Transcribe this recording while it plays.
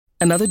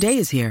Another day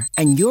is here,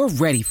 and you're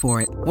ready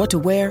for it. What to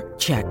wear?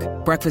 Check.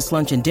 Breakfast,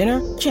 lunch, and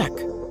dinner? Check.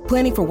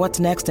 Planning for what's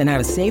next and how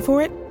to save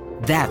for it?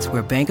 That's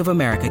where Bank of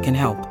America can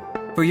help.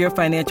 For your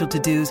financial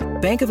to-dos,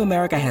 Bank of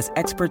America has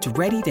experts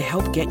ready to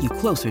help get you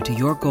closer to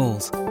your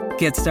goals.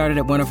 Get started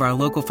at one of our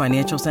local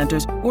financial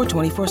centers or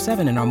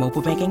 24/7 in our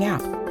mobile banking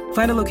app.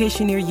 Find a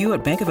location near you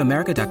at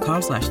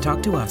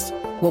bankofamerica.com/talktous.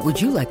 What would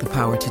you like the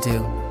power to do?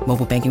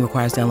 Mobile banking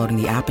requires downloading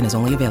the app and is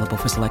only available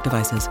for select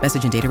devices.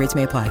 Message and data rates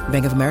may apply.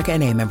 Bank of America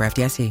N.A., member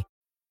FDIC.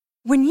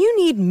 When you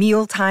need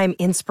mealtime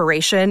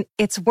inspiration,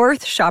 it's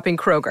worth shopping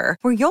Kroger,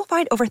 where you'll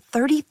find over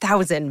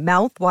 30,000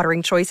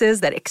 mouth-watering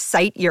choices that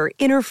excite your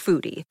inner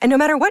foodie. And no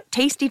matter what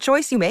tasty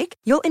choice you make,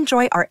 you'll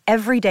enjoy our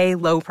everyday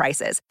low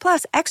prices,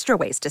 plus extra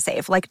ways to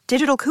save, like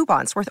digital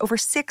coupons worth over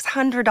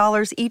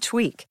 $600 each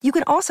week. You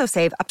can also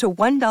save up to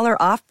 $1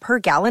 off per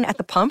gallon at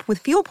the pump with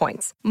fuel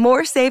points.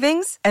 More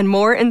savings and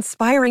more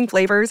inspiring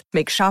flavors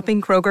make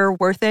shopping Kroger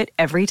worth it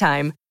every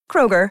time.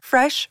 Kroger,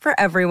 fresh for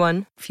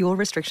everyone. Fuel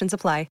restrictions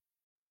apply.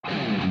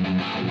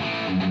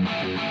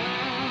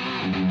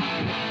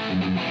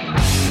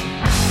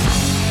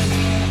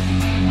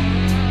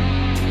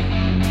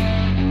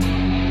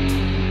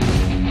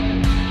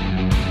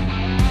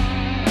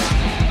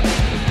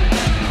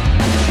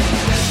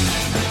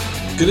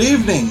 Good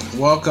evening.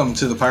 Welcome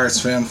to the Pirates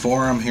Fan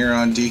Forum here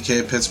on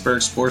DK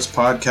Pittsburgh Sports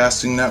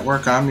Podcasting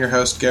Network. I'm your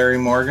host, Gary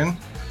Morgan.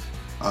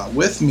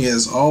 With me,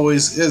 as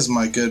always, is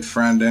my good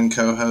friend and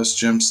co-host,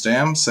 Jim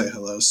Stamm. Say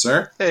hello,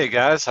 sir. Hey,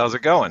 guys. How's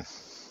it going?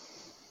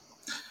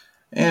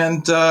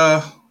 And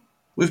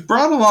we've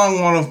brought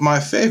along one of my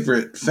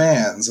favorite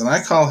fans, and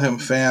I call him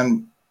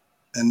fan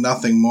and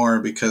nothing more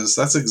because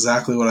that's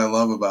exactly what I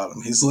love about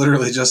him. He's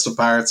literally just a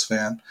Pirates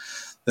fan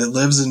that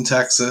lives in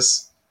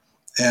Texas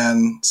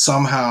and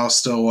somehow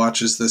still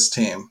watches this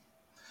team.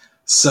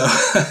 So,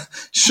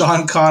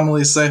 Sean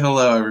Connolly, say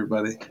hello,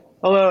 everybody.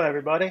 Hello,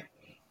 everybody.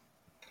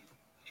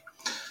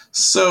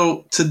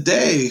 So,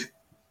 today,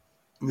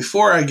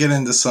 before I get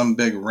into some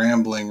big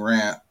rambling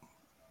rant,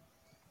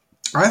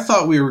 I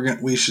thought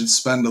we should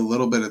spend a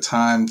little bit of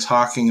time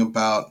talking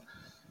about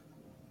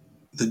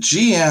the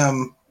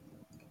GM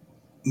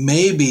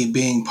maybe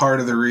being part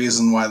of the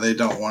reason why they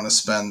don't want to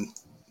spend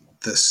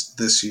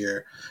this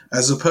year,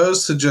 as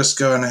opposed to just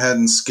going ahead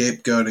and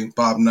scapegoating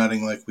Bob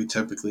Nutting like we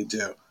typically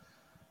do.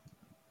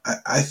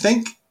 I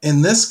think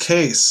in this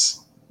case,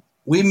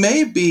 we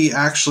may be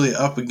actually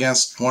up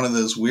against one of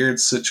those weird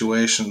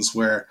situations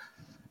where,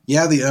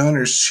 yeah, the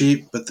owner's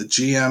cheap, but the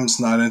GM's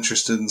not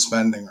interested in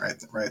spending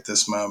right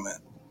this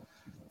moment.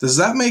 Does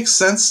that make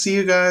sense to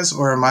you guys,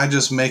 or am I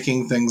just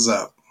making things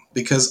up?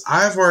 Because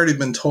I've already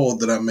been told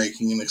that I'm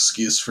making an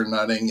excuse for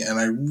Nutting, and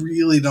I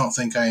really don't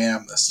think I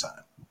am this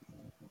time.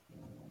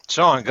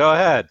 Sean, go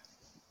ahead.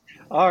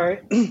 All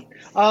right.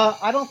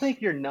 I don't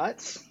think you're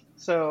nuts,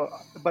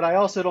 but I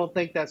also don't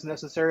think that's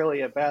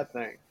necessarily a bad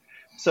thing.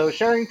 So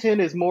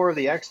Sherrington is more of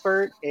the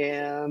expert,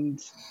 and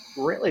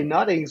really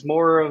Nutting's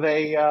more of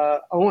a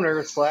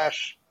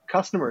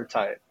owner/customer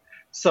type.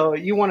 So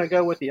you want to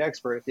go with the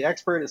expert. If the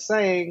expert is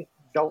saying,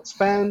 don't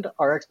spend,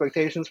 our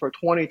expectations for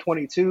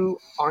 2022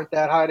 aren't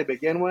that high to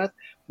begin with.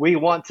 We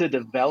want to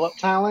develop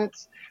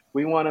talent.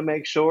 We want to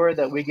make sure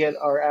that we get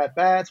our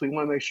at-bats. We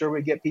want to make sure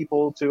we get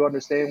people to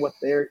understand what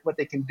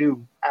they can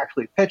do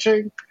actually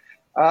pitching.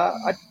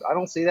 I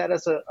don't see that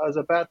as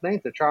a bad thing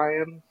to try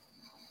and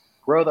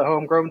grow the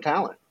homegrown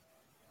talent.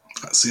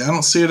 See, I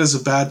don't see it as a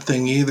bad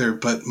thing either,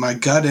 but my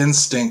gut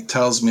instinct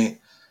tells me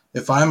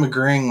if I'm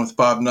agreeing with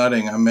Bob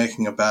Nutting, I'm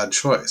making a bad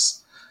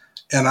choice.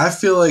 And I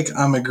feel like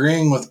I'm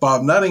agreeing with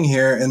Bob Nutting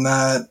here in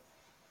that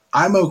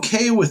I'm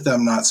okay with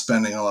them not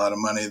spending a lot of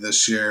money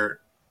this year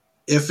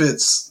if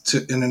it's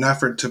in an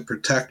effort to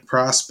protect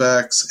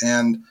prospects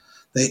and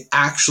they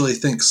actually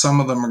think some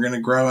of them are going to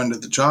grow into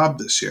the job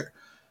this year.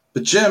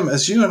 But Jim,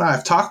 as you and I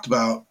have talked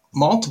about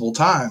multiple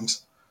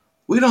times,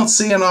 we don't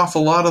see an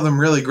awful lot of them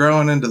really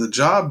growing into the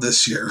job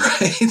this year,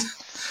 right?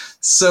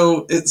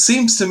 So it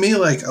seems to me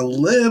like a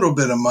little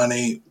bit of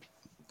money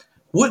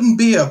wouldn't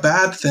be a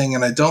bad thing,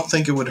 and I don't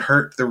think it would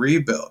hurt the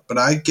rebuild. But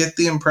I get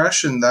the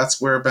impression that's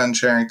where Ben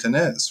Cherington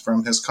is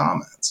from his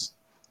comments.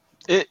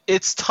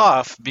 It's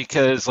tough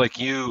because, like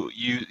you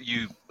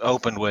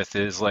opened with,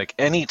 is like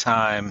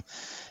anytime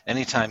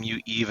you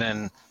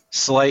even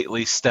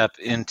slightly step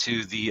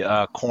into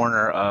the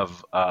corner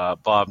of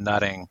Bob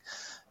Nutting,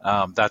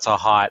 that's a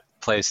hot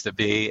place to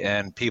be,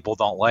 and people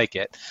don't like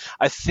it.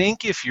 I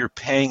think if you're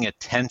paying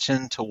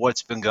attention to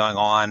what's been going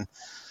on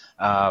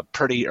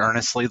pretty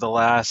earnestly the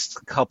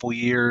last couple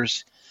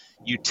years,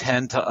 you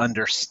tend to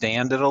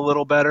understand it a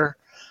little better.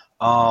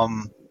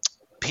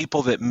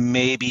 People that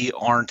maybe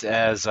aren't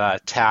as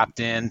tapped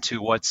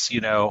into what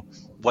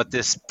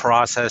this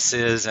process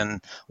is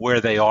and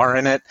where they are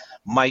in it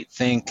might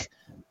think,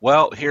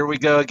 well, here we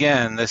go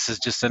again. This is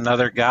just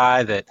another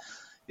guy that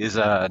is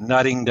a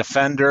nutting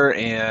defender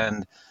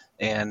and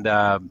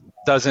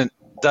doesn't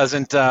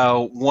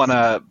want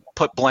to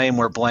put blame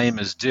where blame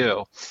is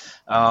due.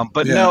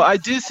 But no, I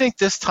do think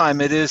this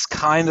time it is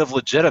kind of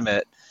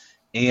legitimate.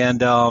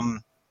 And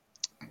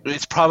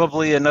it's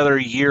probably another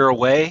year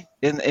away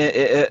in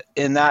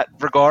that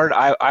regard.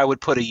 I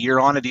would put a year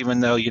on it, even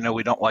though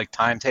we don't like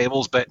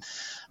timetables. But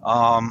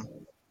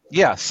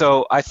yeah,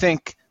 so I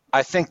think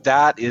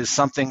that is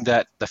something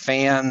that the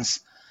fans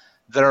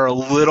that are a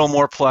little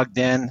more plugged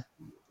in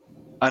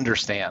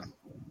understand.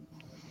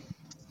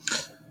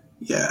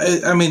 Yeah,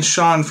 I mean,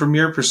 Sean, from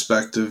your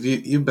perspective,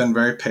 you've been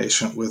very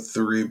patient with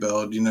the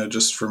rebuild.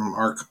 Just from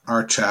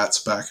our chats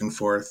back and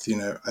forth.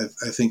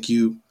 I think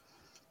you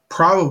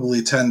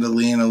probably tend to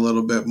lean a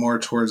little bit more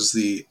towards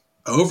the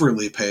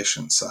overly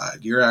patient side.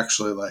 You're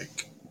actually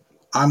like,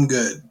 I'm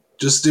good.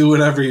 Just do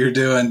whatever you're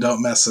doing.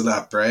 Don't mess it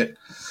up, right?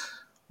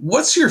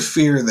 What's your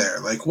fear there?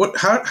 Like,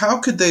 how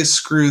could they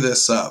screw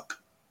this up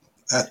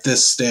at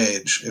this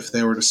stage if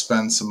they were to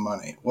spend some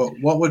money?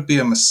 What would be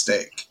a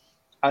mistake?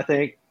 I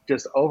think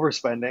just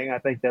overspending. I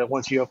think that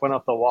once you open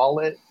up the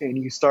wallet and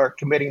you start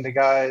committing to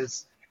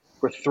guys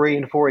for 3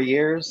 and 4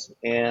 years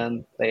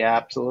and they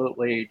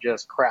absolutely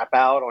just crap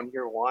out on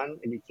year one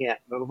and you can't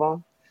move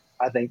them,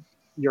 I think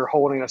you're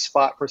holding a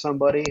spot for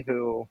somebody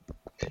who,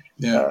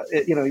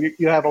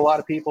 you have a lot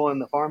of people in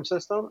the farm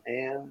system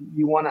and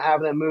you want to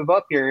have them move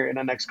up here in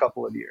the next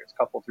couple of years,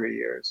 3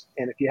 years.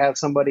 And if you have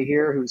somebody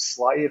here who's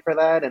slated for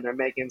that and they're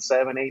making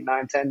 7, 8,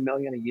 9, 10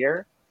 million a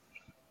year,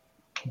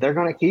 they're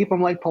going to keep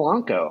them like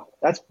Polanco.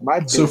 That's my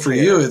big So for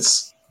fear.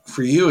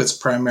 you, it's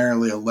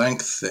primarily a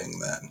length thing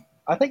then.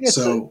 I think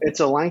it's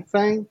a length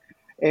thing.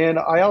 And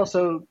I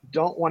also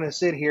don't want to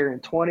sit here in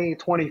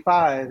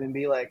 2025 and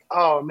be like,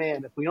 oh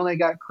man, if we only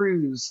got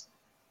Cruz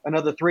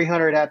another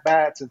 300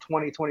 at-bats in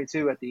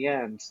 2022 at the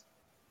end,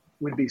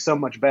 we'd be so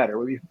much better.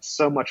 We'd be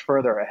so much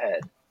further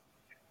ahead.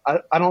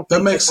 I don't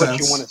think that's what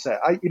you want to say.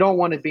 You don't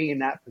want to be in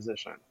that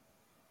position.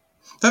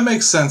 That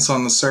makes sense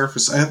on the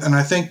surface. And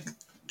I think,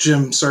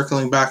 Jim,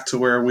 circling back to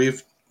where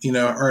we've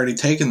already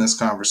taken this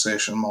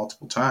conversation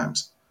multiple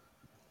times,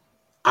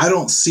 I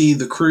don't see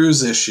the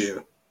Cruz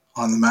issue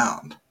on the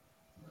mound.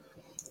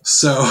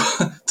 So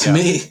to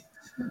me,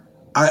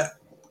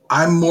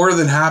 I'm more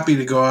than happy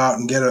to go out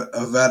and get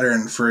a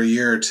veteran for a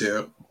year or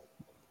two.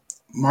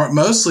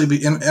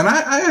 Mostly, and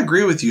I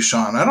agree with you,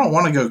 Sean. I don't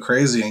want to go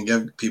crazy and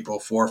give people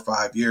 4 or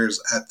 5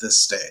 years at this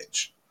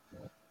stage.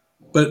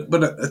 But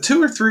a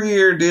 2 or 3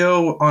 year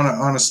deal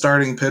on a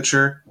starting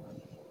pitcher,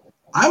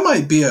 I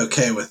might be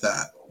okay with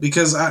that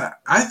because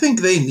I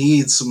think they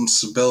need some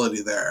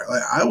stability there.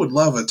 Like, I would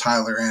love a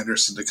Tyler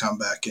Anderson to come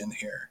back in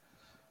here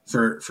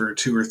for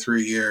 2 or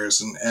 3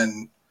 years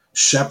and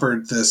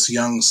shepherd this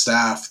young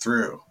staff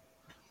through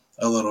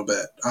a little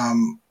bit.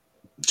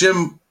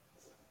 Jim,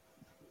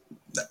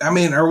 I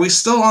mean, are we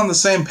still on the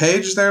same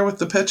page there with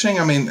the pitching?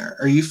 I mean,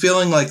 are you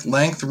feeling like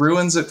length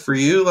ruins it for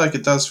you like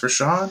it does for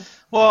Sean?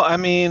 Well, I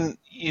mean,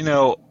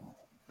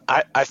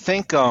 I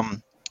think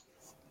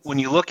when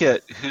you look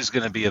at who's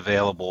going to be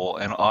available,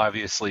 and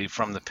obviously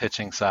from the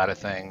pitching side of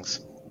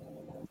things,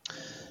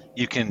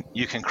 you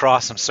can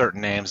cross some certain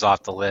names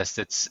off the list.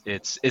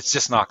 It's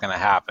just not going to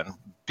happen.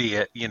 Be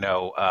it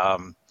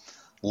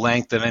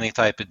length of any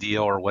type of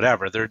deal or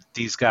whatever.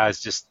 These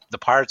guys the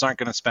Pirates aren't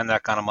going to spend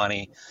that kind of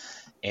money,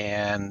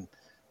 and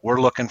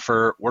we're looking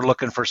for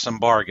some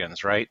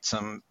bargains, right?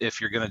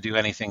 If you're going to do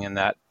anything in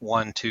that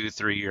 1, 2,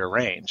 3 year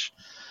range.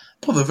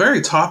 Well, the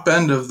very top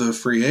end of the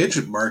free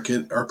agent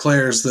market are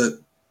players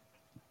that,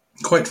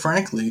 quite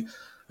frankly,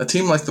 a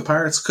team like the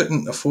Pirates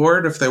couldn't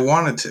afford if they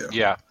wanted to.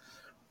 Yeah.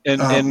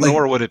 And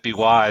nor would it be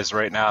wise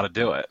right now to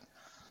do it.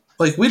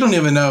 Like, we don't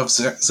even know if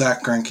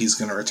Zach Greinke's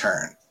going to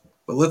return.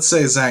 But let's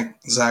say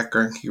Zach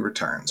Greinke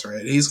returns,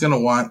 right? He's going to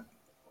want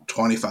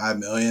 $25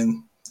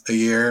 million a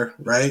year,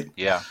 right?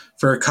 Yeah.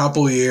 For a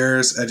couple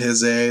years at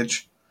his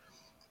age.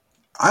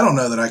 I don't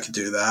know that I could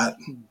do that.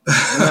 No.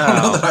 I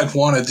don't know that I'd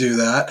want to do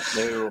that.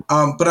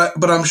 No.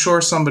 But I'm sure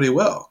somebody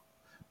will.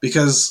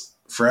 Because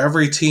for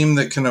every team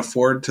that can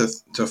afford to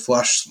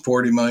flush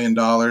 $40 million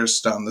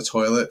down the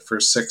toilet for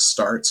 6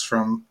 starts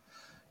from,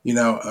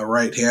 a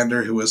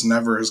right-hander who was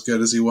never as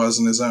good as he was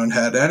in his own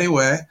head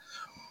anyway,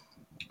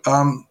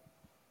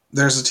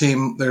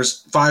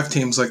 there's 5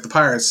 teams like the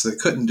Pirates that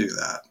couldn't do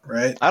that,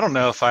 right? I don't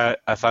know if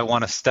I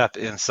want to step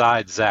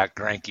inside Zach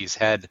Greinke's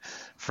head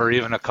for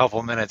even a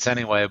couple minutes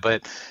anyway,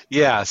 but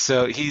yeah,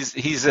 so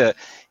he's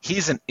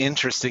an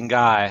interesting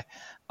guy.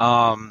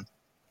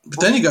 But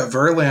then you got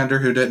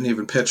Verlander, who didn't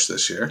even pitch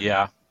this year.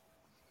 Yeah.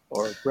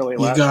 Or really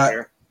last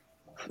year.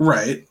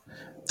 Right.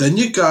 Then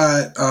you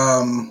got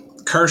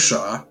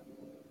Kershaw,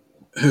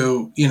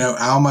 who,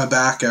 ow my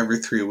back every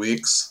 3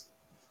 weeks.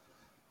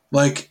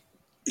 Like,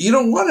 you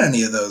don't want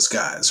any of those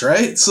guys,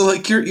 right? So,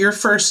 like, your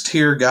first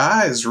tier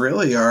guys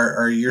really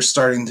are you're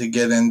starting to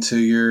get into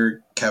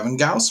your Kevin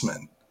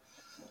Gausman,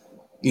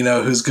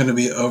 who's going to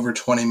be over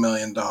 $20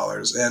 million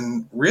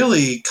and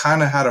really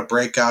kind of had a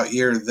breakout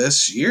year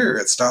this year.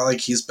 It's not like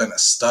he's been a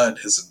stud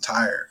his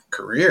entire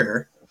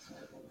career.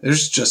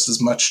 There's just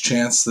as much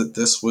chance that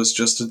this was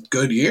just a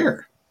good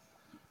year.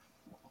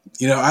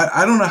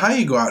 I don't know how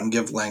you go out and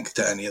give length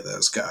to any of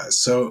those guys.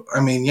 So,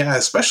 I mean, yeah,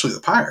 especially the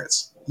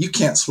Pirates. You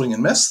can't swing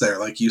and miss there,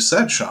 like you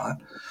said,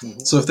 Sean. Mm-hmm.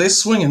 So if they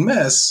swing and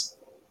miss,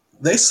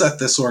 they set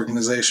this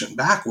organization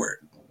backward.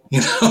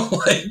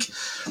 Like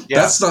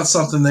Yeah. that's not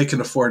something they can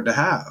afford to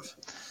have.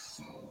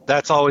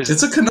 That's always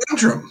It's a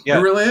conundrum. Yeah.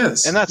 It really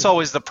is. And that's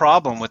always the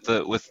problem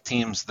with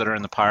teams that are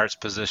in the Pirates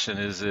position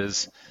is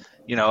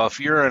if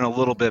you're in a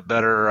little bit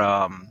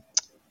better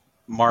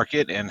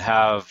market and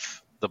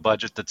have the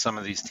budget that some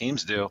of these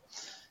teams do,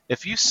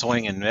 if you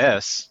swing and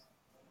miss,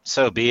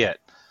 so be it.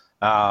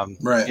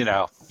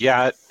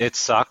 Right. It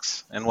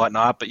sucks and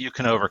whatnot, but you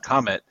can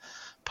overcome it.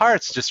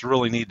 Pirates just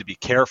really need to be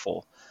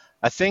careful.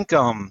 I think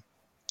when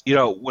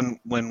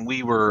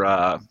we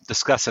were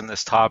discussing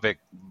this topic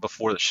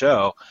before the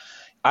show,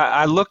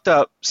 I looked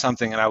up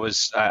something, and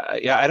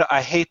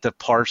I hate to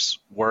parse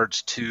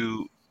words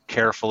too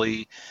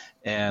carefully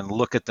and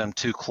look at them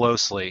too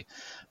closely.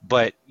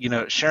 But,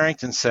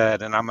 Sherrington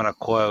said, and I'm going to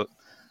quote,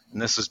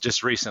 and this is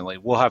just recently,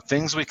 we'll have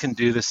things we can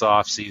do this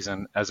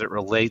offseason as it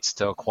relates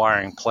to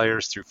acquiring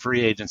players through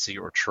free agency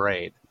or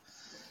trade.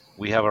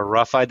 We have a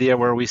rough idea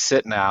where we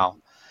sit now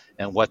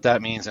and what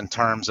that means in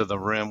terms of the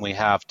room we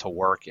have to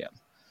work in.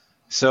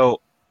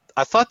 So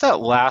I thought that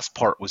last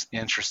part was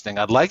interesting.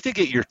 I'd like to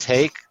get your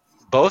take,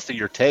 both of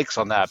your takes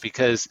on that,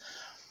 because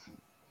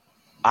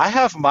I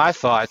have my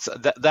thoughts.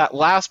 That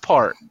last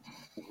part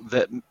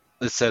that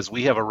says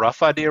we have a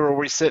rough idea where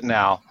we sit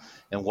now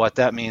and what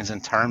that means in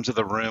terms of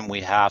the room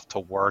we have to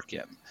work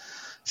in.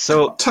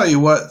 So I'll tell you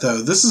what,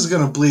 though, this is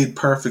going to bleed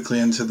perfectly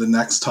into the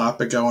next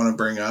topic I want to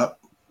bring up.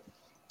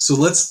 So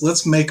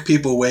let's make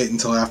people wait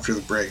until after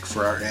the break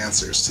for our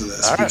answers to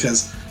this,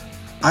 because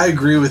I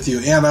agree with you,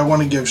 and I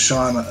want to give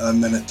Sean a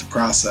minute to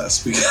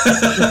process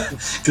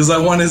because I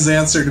want his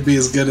answer to be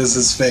as good as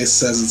his face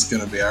says it's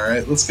going to be. All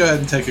right, let's go ahead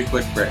and take a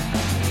quick break.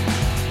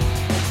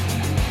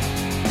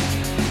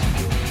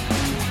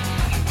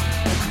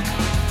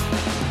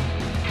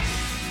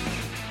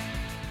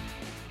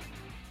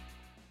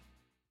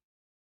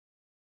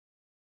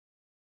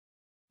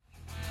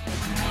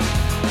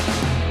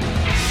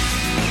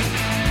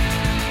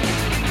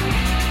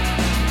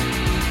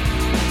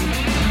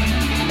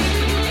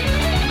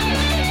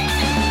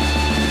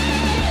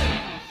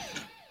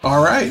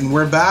 All right, and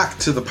we're back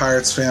to the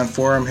Pirates Fan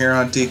Forum here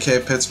on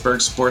DK Pittsburgh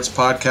Sports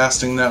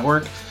Podcasting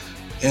Network.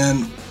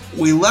 And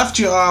we left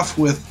you off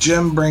with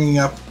Jim bringing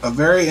up a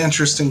very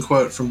interesting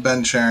quote from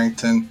Ben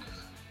Cherington,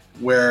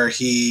 where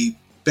he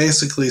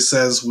basically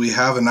says we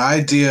have an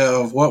idea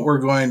of what we're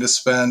going to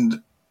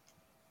spend,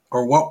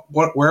 or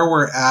where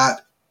we're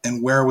at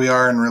and where we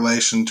are in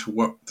relation to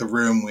what the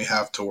room we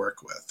have to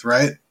work with,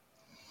 right?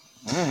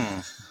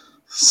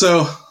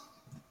 So,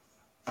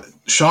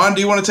 Sean,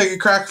 do you want to take a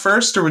crack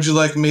first, or would you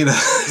like me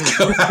to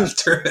go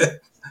after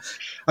it?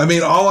 I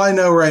mean, all I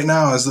know right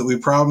now is that we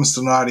promised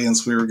an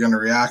audience we were going to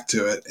react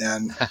to it,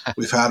 and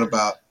we've had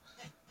about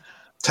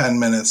 10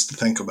 minutes to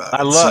think about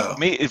it.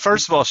 Me.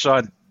 First of all,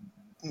 Sean,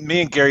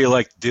 me and Gary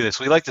like to do this.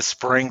 We like to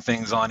spring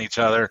things on each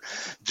other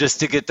just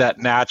to get that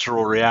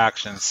natural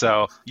reaction.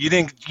 So you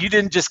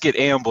didn't just get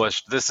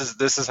ambushed. This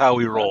is how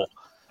we roll.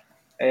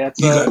 Hey,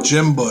 you got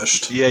Jim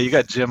bushed. Yeah, you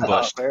got Jim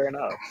bushed. Fair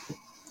enough.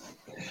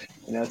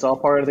 It's all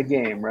part of the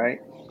game, right?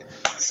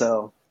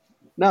 So,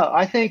 no,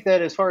 I think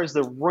that as far as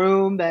the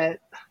room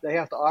that they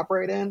have to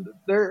operate in,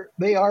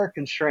 they are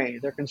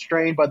constrained. They're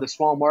constrained by the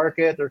small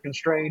market. They're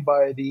constrained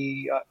by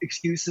the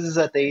excuses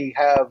that they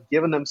have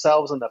given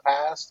themselves in the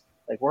past.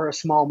 Like, we're a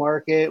small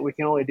market. We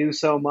can only do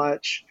so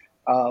much.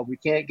 We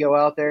can't go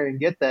out there and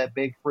get that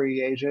big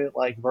free agent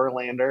like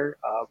Verlander.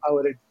 I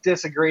would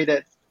disagree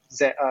that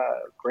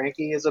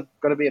Greinke is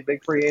going to be a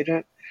big free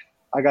agent.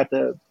 I got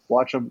to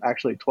watch him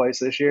actually twice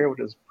this year, which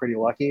is pretty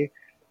lucky.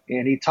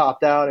 And he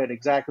topped out at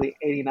exactly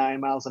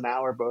 89 miles an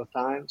hour both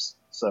times.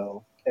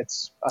 So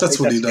that's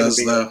what he does,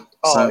 though.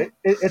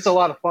 It's a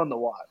lot of fun to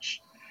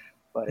watch.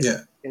 But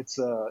yeah,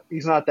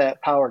 he's not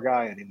that power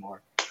guy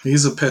anymore.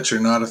 He's a pitcher,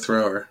 not a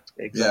thrower.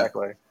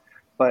 Exactly. Yeah.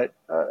 But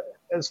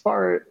as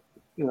far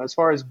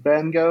as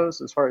Ben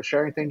goes, as far as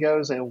Sherrington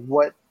goes, and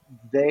what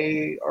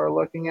they are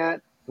looking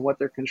at, what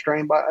they're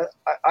constrained by.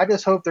 I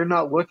just hope they're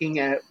not looking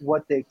at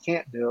what they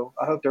can't do.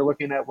 I hope they're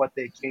looking at what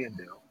they can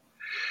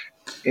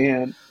do.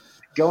 And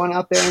going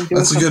out there and doing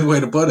that's a good way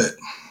to put it.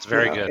 It's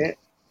very good.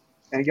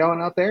 And going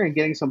out there and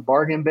getting some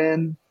bargain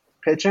bin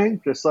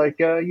pitching, just like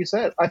you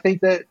said. I think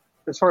that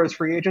as far as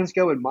free agents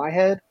go, in my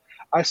head,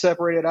 I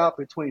separate it out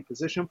between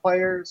position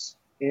players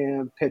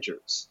and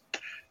pitchers.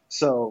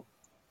 So,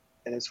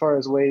 and as far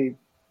as the way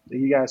that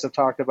you guys have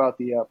talked about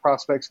the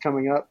prospects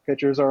coming up,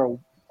 pitchers are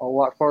a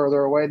lot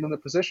farther away than the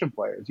position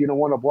players. You don't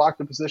want to block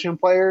the position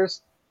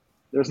players.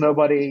 There's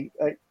nobody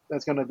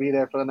that's going to be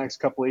there for the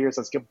next couple of years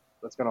that's going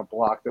to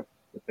block the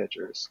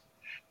pitchers.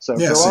 So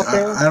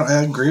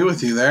I agree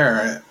with you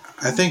there.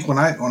 I think when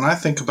I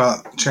think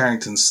about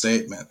Cherington's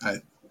statement,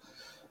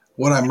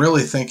 what I'm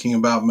really thinking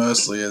about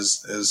mostly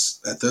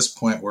is at this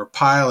point we're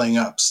piling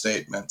up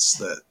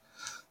statements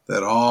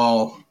that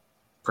all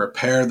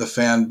prepare the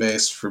fan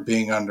base for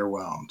being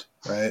underwhelmed,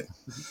 right?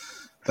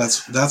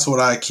 That's what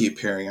I keep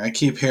hearing. I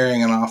keep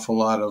hearing an awful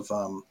lot of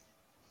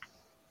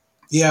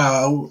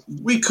yeah,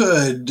 we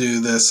could do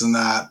this and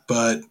that,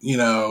 but,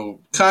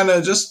 kind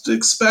of just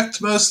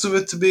expect most of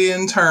it to be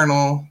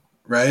internal,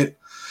 right?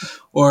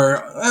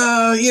 Or,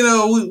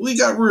 we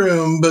got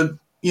room, but,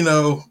 we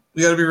got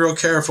to be real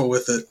careful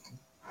with it.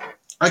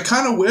 I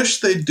kind of wish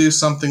they'd do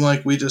something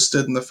like we just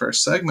did in the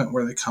first segment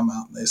where they come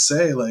out and they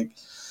say, like,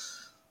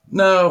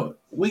 no,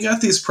 we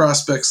got these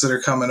prospects that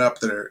are coming up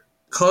that are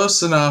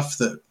close enough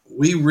that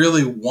we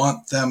really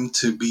want them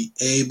to be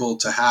able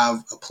to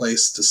have a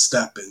place to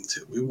step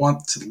into. We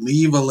want to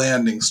leave a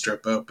landing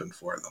strip open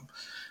for them.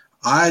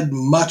 I'd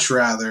much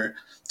rather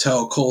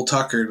tell Cole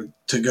Tucker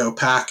to go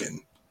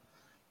packing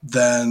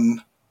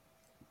than,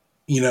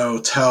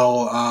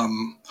 tell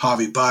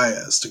Javi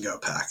Baez to go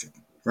packing.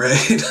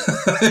 Right?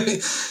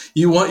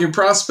 You want your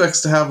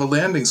prospects to have a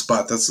landing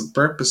spot. That's the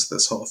purpose of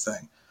this whole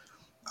thing.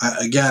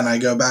 I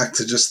go back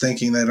to just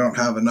thinking they don't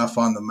have enough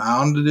on the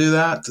mound to do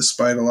that,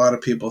 despite a lot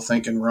of people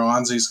thinking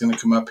Roanzi's going to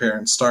come up here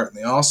and start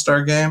in the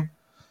All-Star game.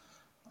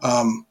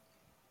 I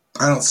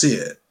don't see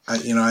it. I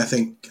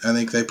think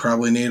they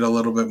probably need a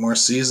little bit more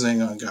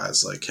seasoning on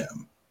guys like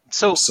him.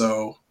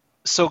 So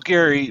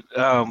Gary,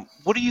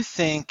 what do you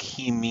think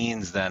he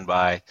means then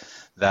by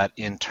that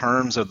in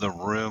terms of the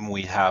room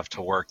we have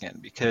to work in?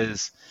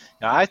 Because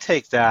I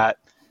take that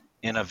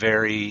in a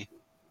very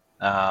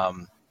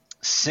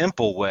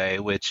simple way,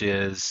 which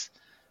is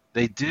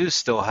they do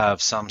still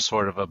have some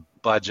sort of a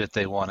budget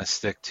they want to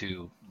stick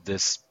to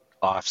this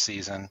off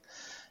season.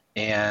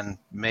 And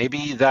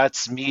maybe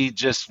that's me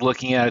just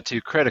looking at it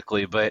too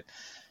critically, but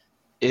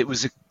it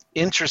was an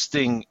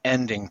interesting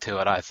ending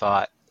to it, I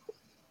thought.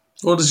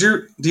 Well,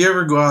 do you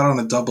ever go out on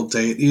a double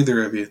date,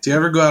 either of you? Do you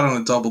ever go out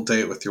on a double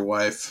date with your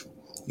wife?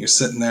 You're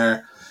sitting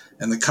there,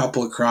 and the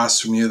couple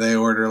across from you, they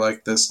order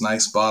like this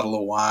nice bottle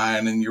of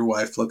wine, and your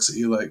wife looks at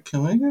you like,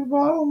 "Can we get a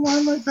bottle of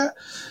wine like that?"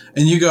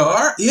 And you go,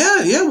 "All right,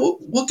 yeah,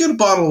 we'll get a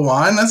bottle of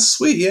wine. That's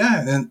sweet,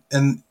 yeah."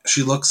 And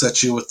she looks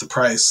at you with the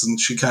price, and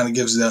she kind of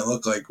gives you that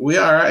look like, "We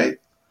all right?"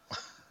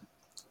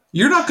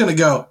 You're not going to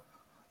go,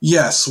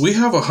 "Yes, we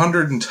have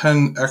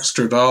 $110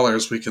 extra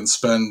we can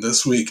spend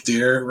this week,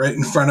 dear," right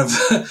in front of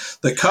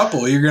the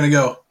couple. You're going to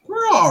go,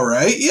 "We're all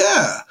right,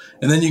 yeah."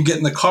 And then you get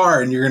in the car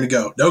and you're going to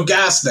go, "No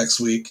gas next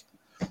week."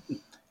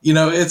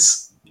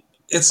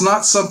 It's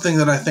not something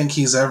that I think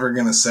he's ever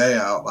going to say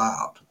out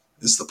loud,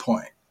 is the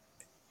point.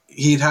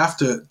 He'd have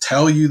to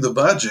tell you the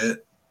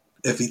budget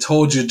if he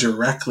told you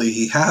directly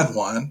he had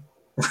one,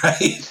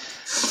 right?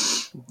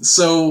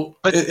 So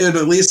it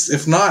at least,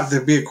 if not,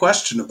 there'd be a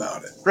question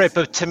about it. Right,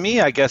 but to me,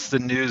 I guess the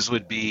news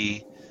would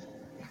be,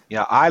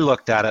 I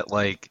looked at it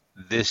like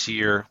this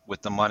year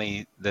with the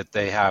money that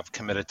they have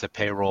committed to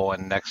payroll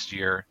and next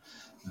year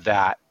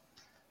that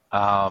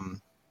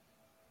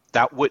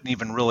that wouldn't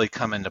even really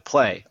come into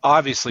play.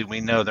 Obviously, we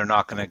know they're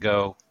not going to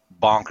go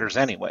bonkers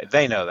anyway.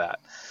 They know that.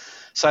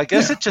 So I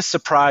guess it just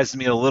surprised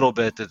me a little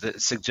bit that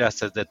it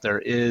suggested that there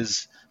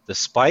is,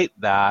 despite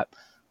that,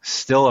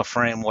 still a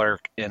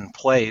framework in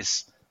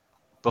place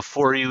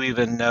before you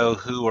even know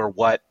who or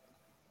what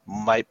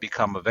might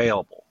become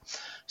available.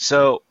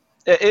 So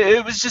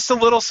it was just a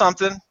little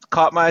something,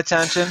 caught my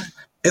attention.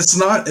 It's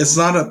not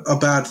a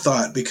bad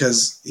thought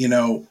because,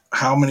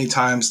 how many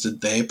times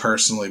did they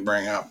personally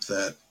bring up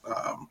that,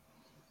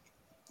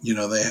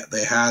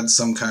 they had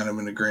some kind of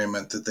an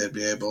agreement that they'd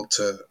be able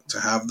to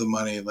have the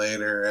money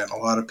later. And a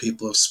lot of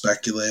people have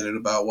speculated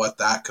about what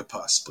that could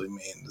possibly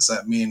mean. Does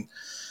that mean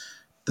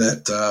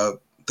that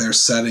they're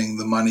setting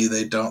the money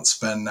they don't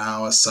spend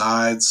now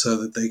aside so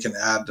that they can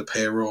add to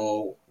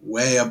payroll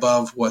way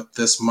above what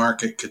this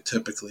market could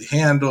typically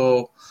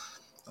handle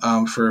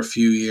for a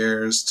few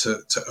years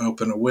to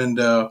open a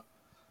window?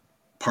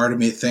 Part of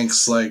me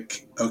thinks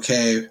like,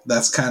 okay,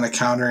 that's kind of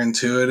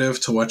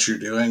counterintuitive to what you're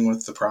doing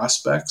with the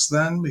prospects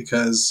then,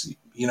 because,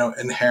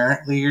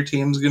 inherently your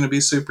team's going to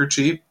be super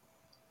cheap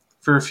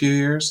for a few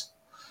years.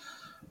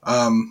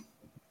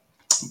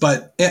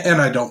 But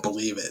I don't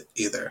believe it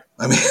either.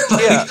 I mean,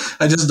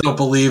 I just don't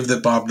believe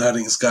that Bob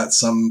Nutting's got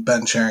some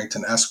Ben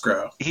Cherington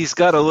escrow. He's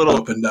got a little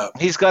opened up.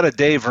 He's got a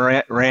Dave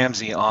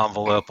Ramsey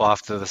envelope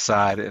off to the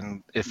side,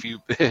 and if you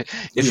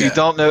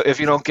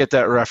don't get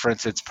that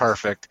reference, it's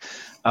perfect.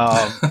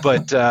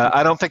 But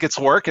I don't think it's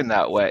working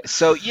that way.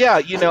 So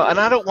and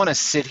I don't want to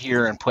sit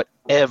here and put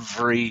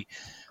every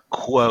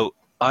quote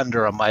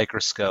under a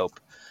microscope,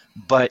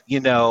 but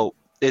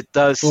it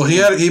does. Well,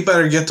 he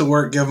better get to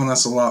work giving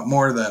us a lot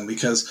more then,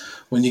 because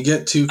when you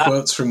get two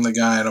quotes from the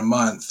guy in a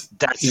month,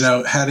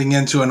 heading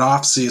into an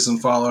off season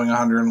following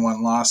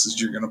 101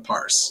 losses, you're going to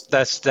parse.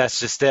 That's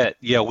just it.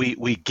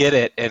 We get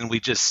it and we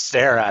just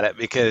stare at it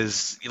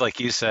because, like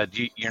you said,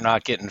 you're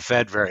not getting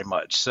fed very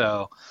much.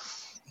 So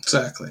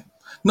exactly.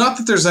 Not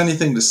that there's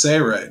anything to say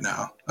right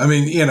now. I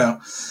mean,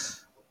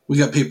 we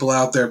got people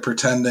out there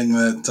pretending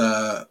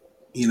that.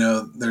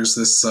 There's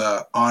this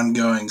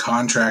ongoing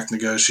contract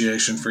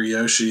negotiation for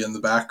Yoshi in the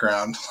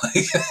background.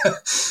 Like,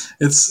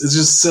 it's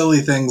just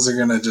silly things are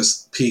going to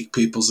just pique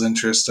people's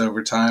interest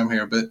over time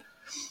here. But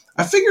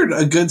I figured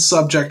a good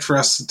subject for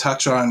us to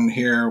touch on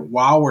here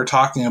while we're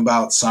talking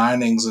about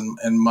signings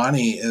and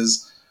money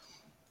is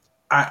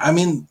I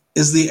mean,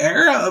 is the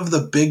era of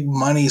the big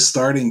money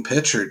starting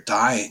pitcher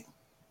dying?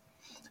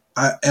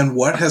 And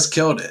what has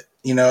killed it?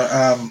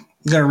 I'm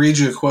going to read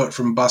you a quote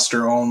from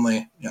Buster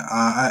Olney.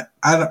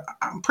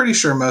 I'm pretty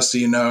sure most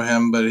of you know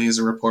him, but he's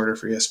a reporter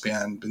for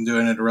ESPN. Been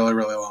doing it a really,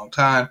 really long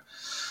time.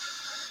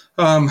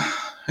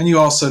 And you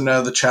also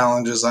know the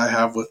challenges I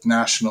have with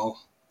national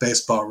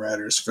baseball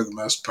writers for the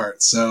most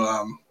part.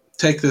 So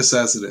take this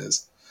as it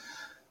is.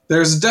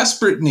 There's a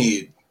desperate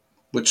need,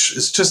 which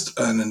is just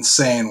an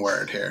insane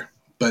word here,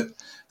 but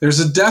there's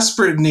a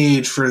desperate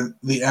need for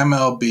the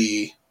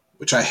MLB,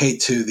 which I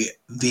hate too, the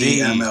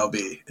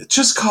MLB.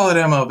 Just call it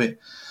MLB.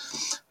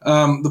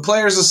 The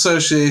Players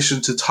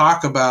Association, to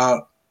talk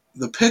about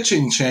the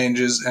pitching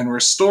changes and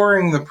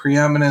restoring the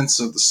preeminence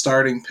of the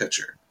starting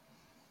pitcher.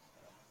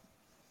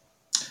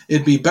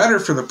 It'd be better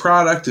for the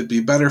product. It'd be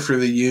better for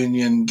the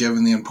union,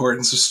 given the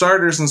importance of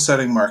starters and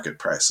setting market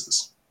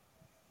prices.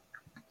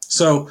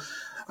 So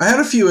I had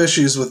a few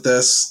issues with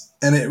this,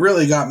 and it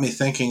really got me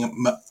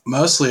thinking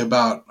mostly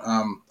about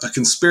a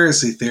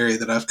conspiracy theory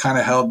that I've kind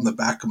of held in the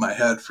back of my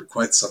head for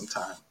quite some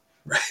time,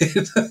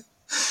 right?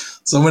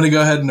 So I'm going to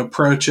go ahead and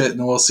approach it,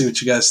 and we'll see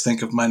what you guys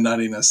think of my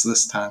nuttiness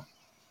this time.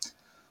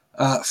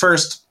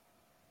 First,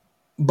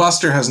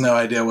 Buster has no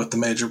idea what the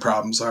major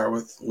problems are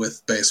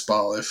with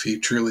baseball, if he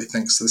truly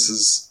thinks this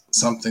is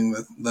something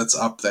that's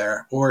up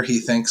there, or he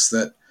thinks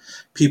that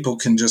people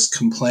can just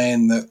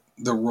complain that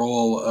the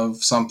role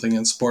of something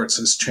in sports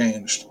has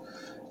changed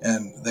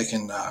and they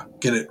can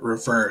get it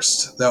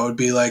reversed. That would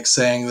be like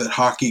saying that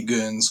hockey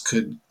goons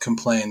could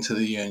complain to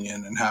the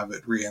union and have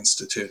it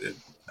reinstituted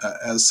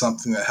as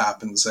something that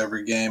happens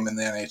every game in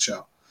the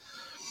NHL.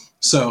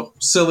 So,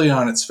 silly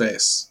on its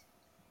face.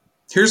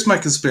 Here's my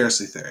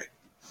conspiracy theory.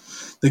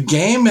 The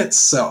game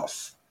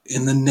itself,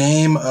 in the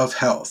name of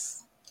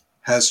health,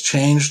 has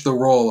changed the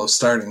role of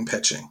starting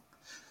pitching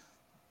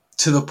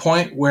to the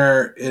point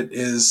where it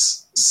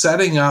is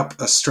setting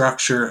up a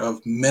structure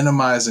of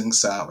minimizing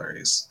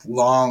salaries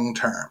long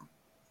term.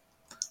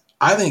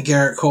 I think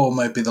Garrett Cole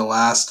might be the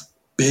last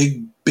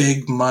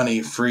big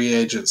money free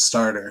agent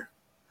starter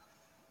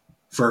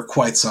for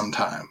quite some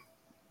time.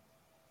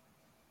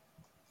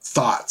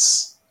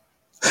 Thoughts?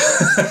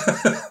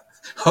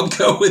 I'll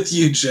go with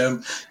you,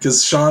 Jim,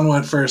 because Sean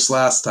went first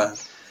last time.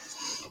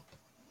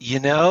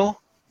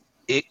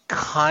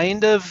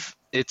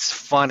 It's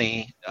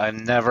funny. I've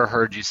never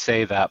heard you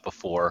say that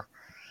before.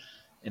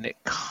 And it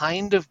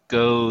kind of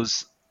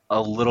goes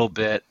a little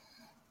bit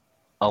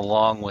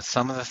along with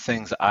some of the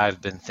things I've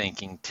been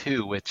thinking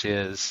too, which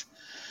is,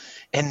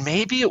 and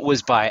maybe it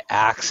was by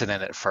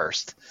accident at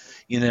first.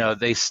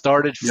 They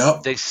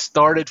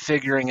started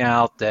figuring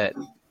out that,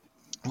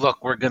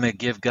 look, we're going to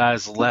give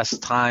guys less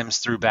times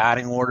through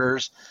batting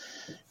orders,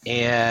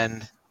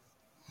 and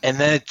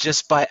then it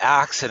just by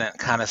accident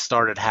kind of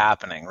started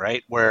happening,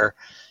 right? Where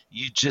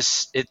it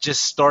just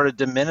started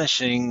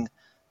diminishing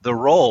the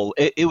role.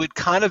 It would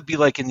kind of be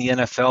like in the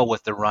NFL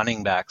with the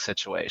running back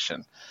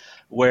situation,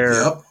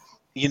 where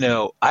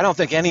I don't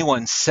think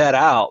anyone set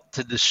out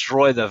to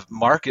destroy the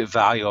market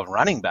value of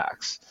running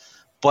backs,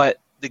 but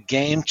the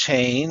game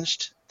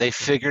changed. They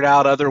figured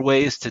out other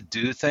ways to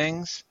do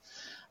things.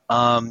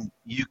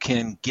 You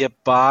can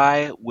get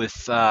by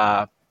with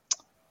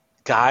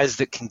guys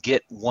that can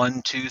get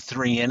 1, 2,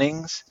 3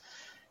 innings.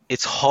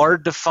 It's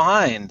hard to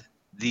find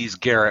these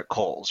Garrett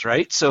Coles,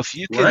 right? So if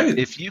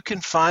you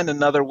can find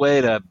another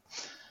way to,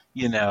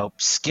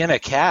 skin a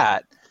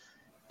cat,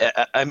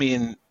 I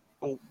mean,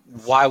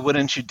 why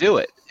wouldn't you do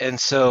it? And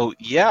so,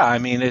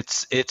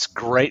 it's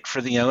great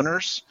for the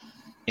owners,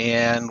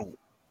 and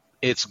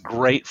it's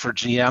great for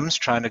GMs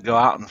trying to go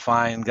out and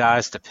find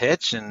guys to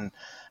pitch and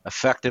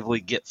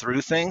effectively get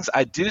through things.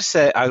 I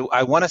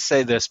want to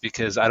say this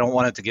because I don't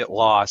want it to get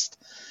lost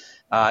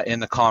in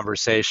the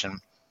conversation.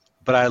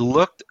 But I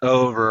looked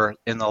over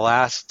in the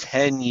last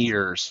 10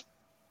 years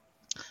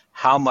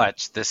how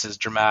much this has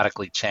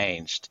dramatically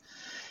changed.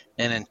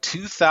 And in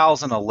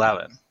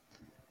 2011,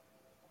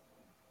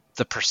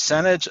 the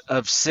percentage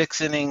of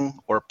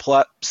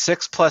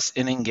 6+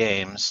 inning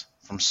games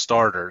from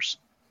starters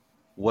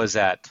was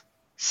at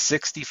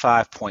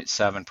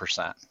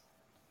 65.7%.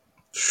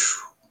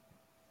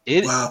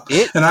 Wow.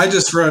 And I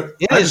just wrote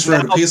a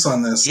piece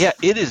on this. Yeah,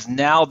 it is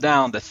now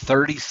down to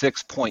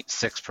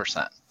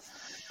 36.6%.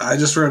 I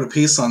just wrote a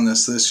piece on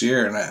this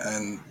year,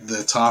 and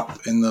the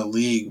top in the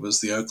league was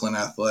the Oakland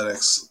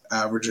Athletics,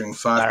 averaging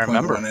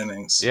 5.1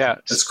 innings. Yeah.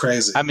 It's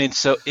crazy. I mean,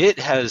 so it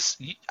has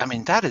 –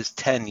 that is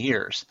 10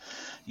 years.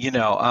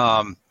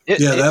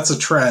 That's a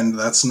trend.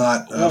 That's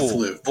not a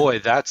fluke. Boy,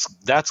 that's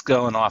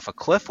going off a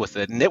cliff with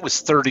it. And it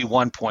was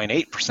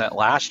 31.8%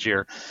 last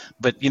year,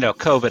 but,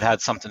 COVID had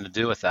something to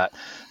do with that.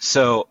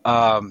 So,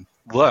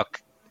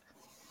 look,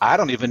 I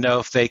don't even know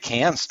if they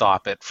can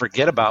stop it.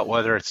 Forget about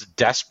whether it's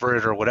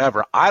desperate or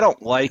whatever. I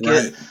don't like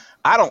it.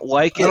 I don't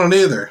like it. I don't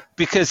either.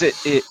 Because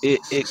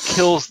it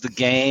kills the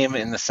game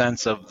in the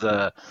sense of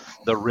the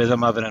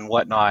rhythm of it and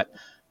whatnot.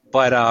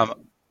 But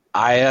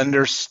I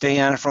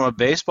understand from a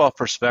baseball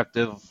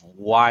perspective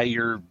why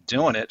you're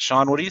doing it.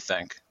 Sean, what do you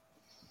think?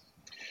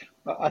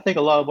 I think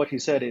a lot of what you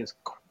said is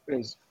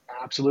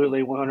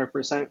absolutely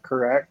 100%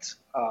 correct.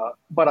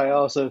 But I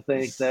also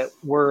think that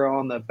we're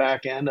on the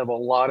back end of a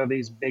lot of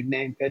these big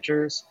name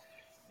pitchers.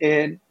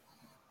 And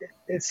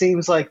it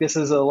seems like this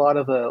is a lot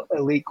of the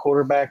elite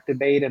quarterback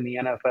debate in the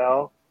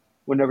NFL.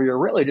 Whenever you're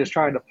really just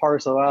trying to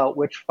parcel out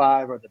which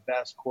five are the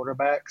best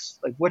quarterbacks,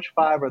 like which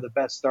five are the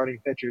best starting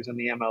pitchers in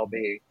the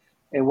MLB,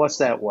 and what's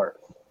that worth?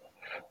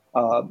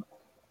 Um,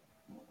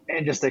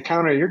 and just to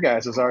counter your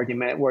guys'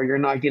 argument where you're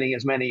not getting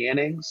as many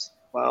innings,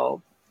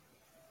 well,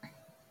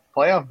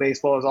 playoff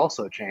baseball has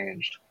also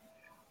changed.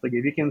 Like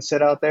if you can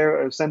sit out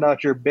there and send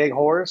out your big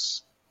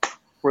horse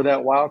for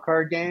that wild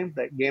card game,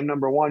 that game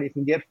number one, you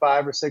can get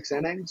 5 or 6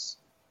 innings.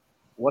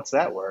 What's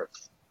that worth?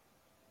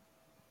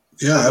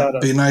 Yeah,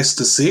 it'd be nice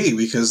to see,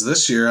 because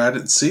this year I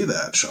didn't see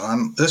that,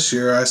 Sean. This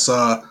year I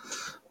saw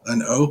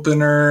an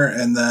opener,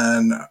 and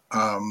then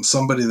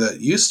somebody that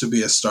used to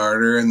be a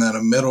starter, and then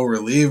a middle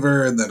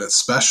reliever, and then a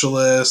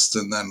specialist,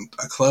 and then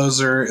a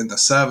closer in the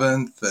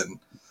 7th. And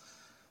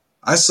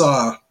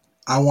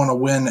I want to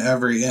win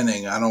every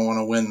inning. I don't want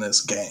to win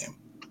this game.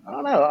 I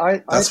don't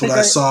know. That's what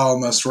I saw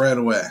almost right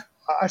away.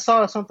 I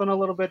saw something a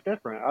little bit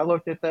different. I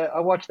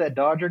watched that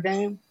Dodger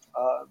game,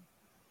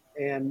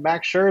 and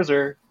Max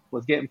Scherzer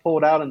was getting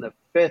pulled out in the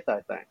 5th,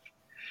 I think.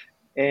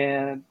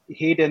 And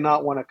he did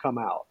not want to come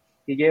out.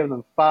 He gave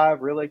them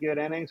 5 really good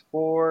innings,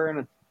 4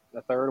 and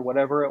a third,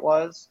 whatever it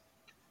was.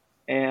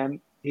 And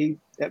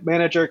that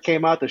manager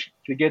came out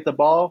to get the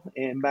ball,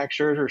 and Max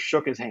Scherzer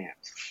shook his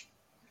hands.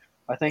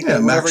 I think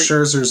Max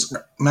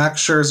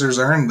Scherzer's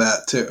earned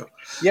that too.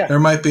 Yeah, there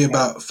might be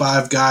about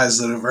 5 guys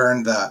that have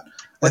earned that.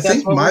 I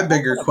think my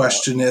bigger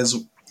question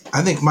is,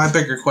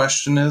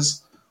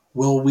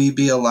 will we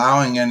be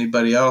allowing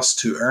anybody else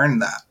to earn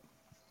that?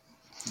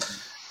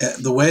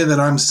 The way that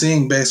I'm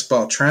seeing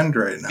baseball trend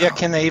right now. Yeah,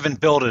 can they even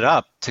build it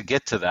up to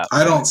get to that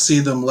point? I don't see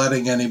them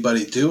letting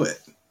anybody do it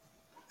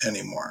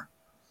anymore.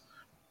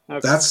 Okay.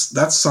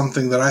 That's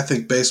something that I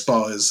think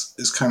baseball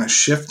is kind of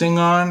shifting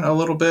on a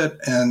little bit,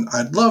 and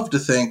I'd love to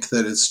think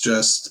that it's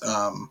just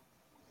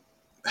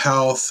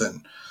health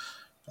and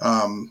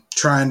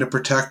trying to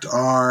protect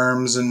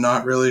arms and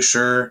not really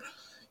sure,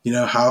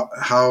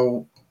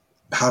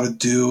 how to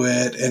do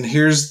it. And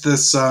here's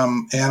this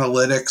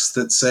analytics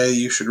that say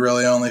you should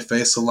really only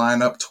face a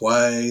lineup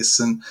twice,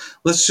 and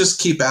let's just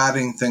keep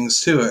adding things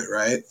to it,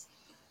 right?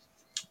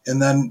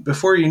 And then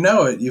before you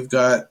know it, you've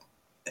got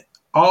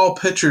all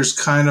pitchers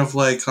kind of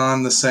like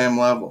on the same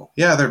level.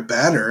 Yeah, they're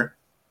better.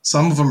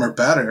 Some of them are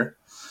better.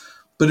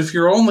 But if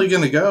you're only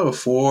going to go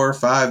 4 or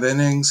 5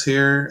 innings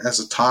here as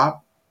a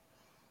top,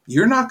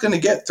 you're not going to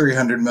get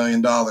 $300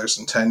 million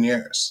in 10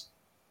 years.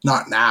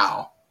 Not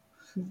now.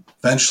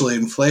 Eventually,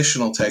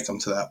 inflation will take them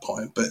to that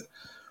point. But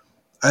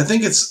I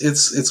think it's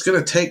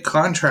going to take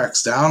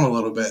contracts down a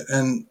little bit.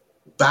 And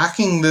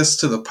backing this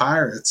to the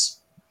Pirates,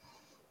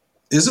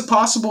 is it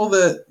possible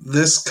that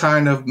this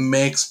kind of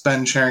makes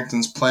Ben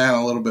Cherington's plan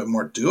a little bit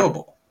more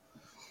doable?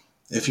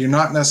 If you're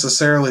not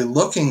necessarily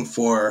looking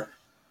for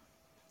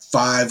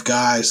 5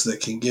 guys that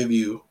can give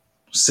you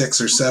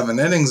 6 or 7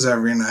 innings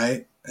every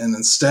night, and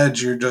instead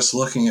you're just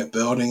looking at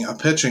building a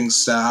pitching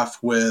staff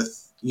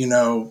with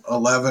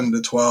 11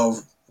 to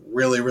 12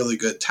 really, really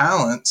good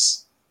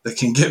talents that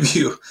can give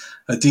you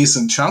a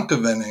decent chunk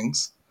of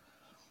innings,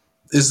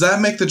 does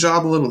that make the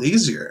job a little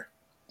easier?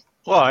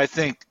 Well, I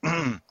think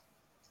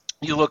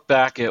you look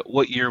back at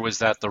what year was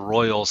that the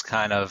Royals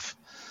kind of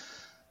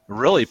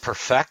really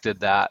perfected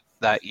that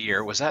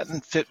year. Was that in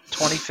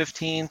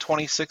 2015,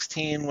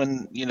 2016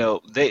 when,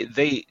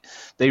 they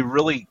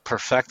really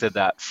perfected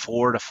that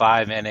 4 to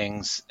 5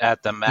 innings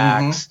at the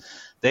max. Mm-hmm.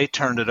 They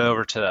turned it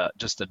over to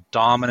just a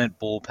dominant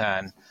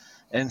bullpen.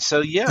 And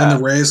so, yeah. And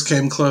the Rays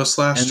came close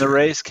last year. And the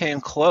Rays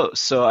came close.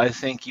 So I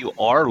think you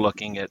are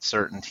looking at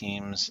certain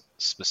teams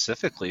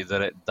specifically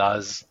that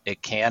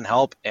it can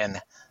help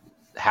and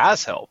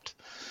has helped.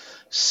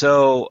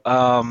 So,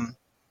 and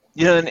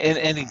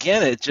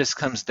again, it just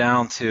comes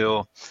down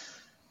to,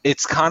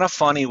 it's kind of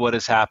funny what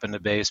has happened to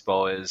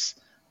baseball is,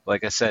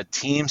 like I said,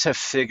 teams have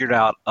figured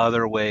out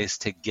other ways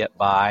to get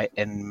by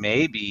and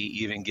maybe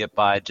even get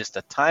by just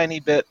a tiny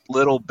bit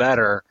little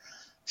better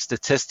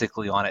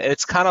statistically on it.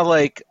 It's kind of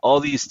like all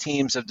these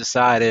teams have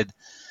decided,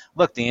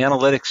 look, the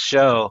analytics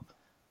show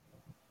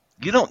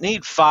you don't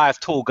need 5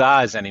 tool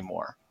guys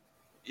anymore.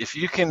 If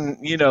you can,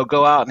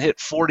 go out and hit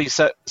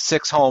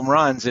 46 home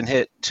runs and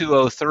hit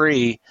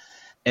 203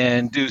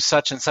 and do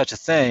such and such a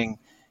thing,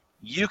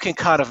 you can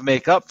kind of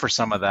make up for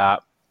some of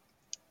that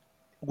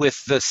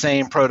with the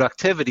same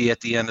productivity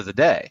at the end of the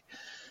day.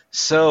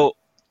 So,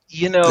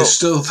 they're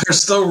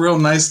still real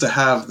nice to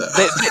have, though.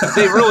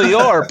 they really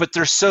are, but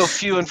they're so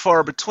few and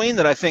far between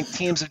that I think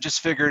teams have just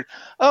figured,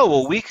 oh,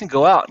 well, we can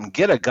go out and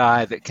get a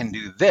guy that can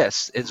do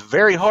this. It's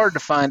very hard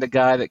to find a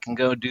guy that can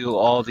go do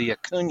all the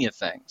Acuna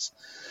things.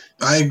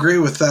 I agree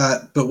with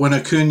that, but when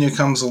Acuna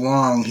comes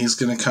along, he's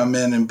going to come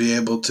in and be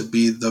able to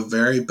be the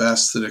very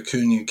best that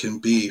Acuna can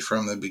be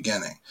from the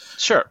beginning.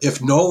 Sure.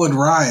 If Nolan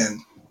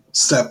Ryan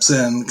steps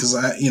in, because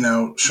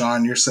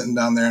Sean, you're sitting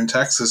down there in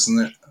Texas,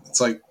 and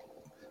it's like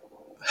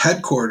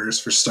headquarters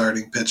for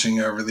starting pitching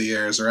over the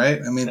years,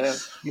 right? I mean,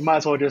 you might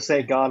as well just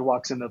say God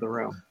walks into the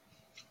room.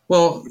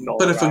 Well,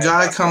 but if a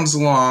guy comes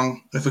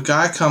along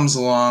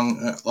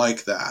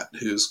like that,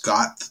 who's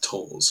got the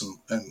tools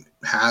and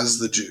has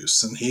the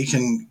juice, and he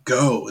can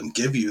go and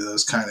give you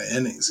those kind of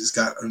innings, he's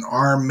got an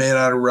arm made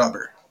out of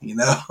rubber, you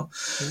know,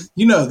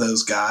 you know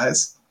those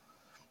guys.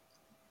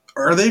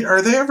 Are they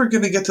ever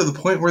going to get to the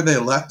point where they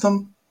let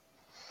them?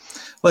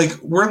 Like,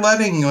 we're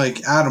letting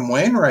like Adam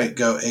Wainwright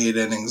go 8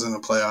 innings in a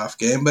playoff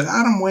game, but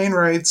Adam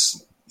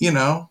Wainwright's, you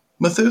know,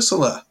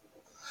 Methuselah.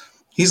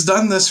 He's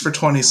done this for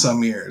 20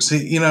 some years.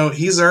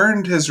 He's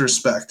earned his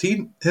respect.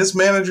 His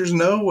managers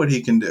know what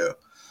he can do.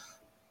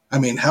 I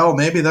mean, hell,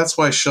 maybe that's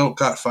why Shildt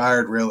got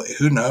fired, really.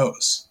 Who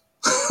knows?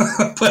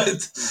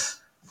 But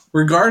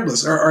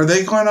regardless, are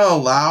they going to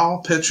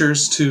allow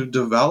pitchers to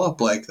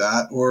develop like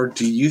that? Or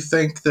do you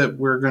think that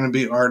we're going to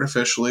be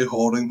artificially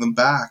holding them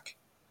back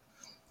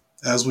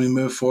as we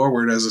move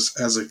forward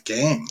as a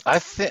game? I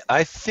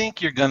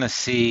think you're going to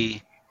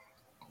see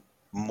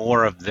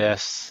more of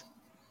this.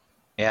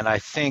 And I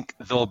think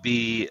there'll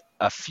be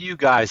a few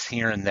guys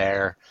here and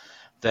there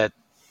that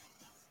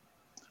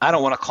I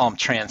don't want to call them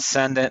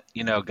transcendent,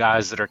 you know,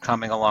 guys that are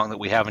coming along that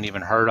we haven't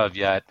even heard of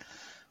yet.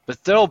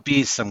 But there'll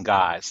be some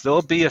guys.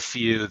 There'll be a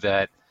few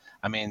that,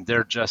 I mean,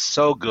 they're just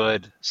so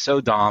good,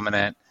 so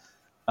dominant.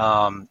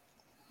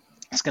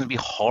 It's going to be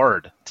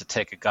hard to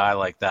take a guy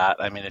like that.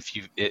 I mean, if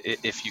you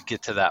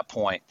get to that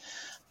point.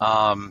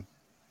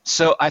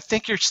 So I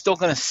think you're still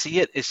going to see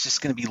it. It's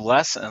just going to be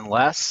less and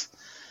less.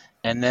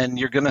 And then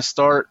you're going to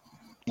start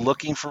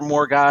looking for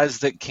more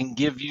guys that can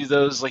give you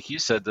those, like you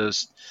said,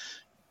 those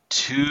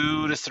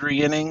 2 to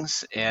 3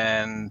 innings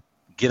and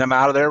get them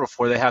out of there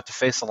before they have to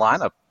face a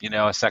lineup, you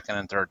know, a second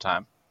and third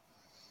time.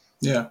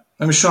 Yeah.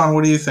 I mean, Sean,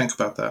 what do you think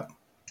about that?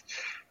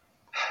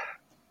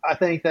 I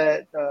think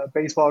that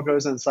baseball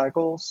goes in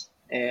cycles,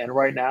 and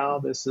right now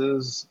this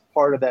is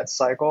part of that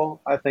cycle.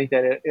 I think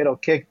that it'll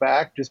kick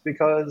back just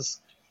because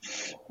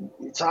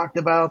you talked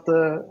about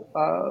the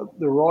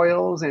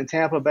Royals and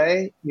Tampa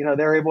Bay. You know,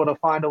 they're able to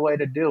find a way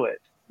to do it.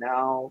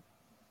 Now,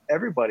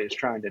 everybody's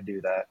trying to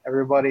do that.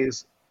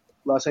 Everybody's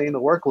lessening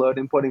the workload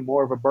and putting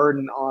more of a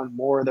burden on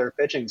more of their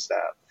pitching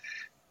staff.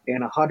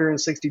 And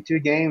 162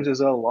 games is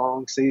a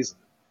long season.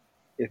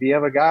 If you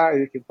have a guy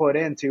who can put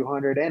in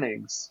 200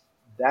 innings,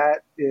 that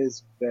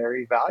is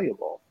very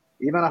valuable.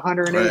 Even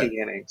 180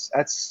 innings,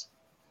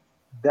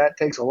 that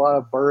takes a lot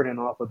of burden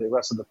off of the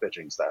rest of the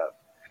pitching staff.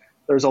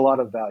 There's a lot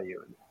of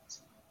value in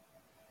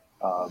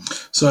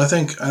that. So I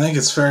think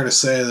it's fair to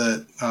say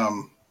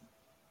that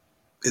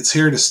it's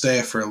here to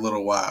stay for a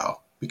little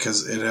while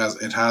because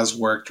it has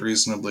worked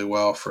reasonably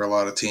well for a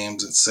lot of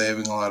teams. It's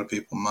saving a lot of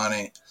people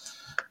money,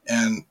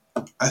 and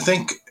I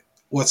think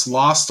what's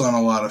lost on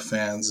a lot of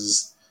fans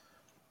is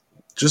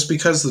just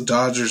because the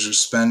Dodgers are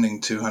spending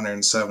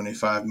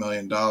 $275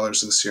 million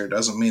this year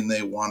doesn't mean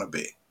they want to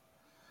be.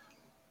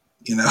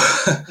 You know,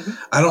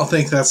 I don't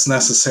think that's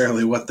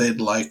necessarily what they'd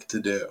like to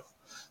do.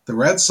 The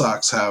Red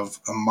Sox have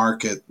a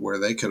market where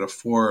they could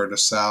afford a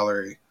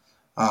salary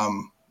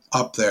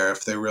up there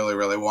if they really,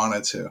 really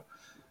wanted to.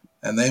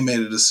 And they made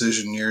a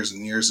decision years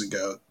and years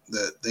ago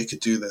that they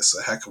could do this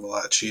a heck of a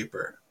lot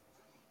cheaper.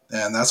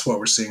 And that's what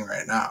we're seeing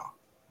right now.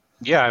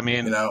 Yeah, I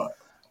mean, you know,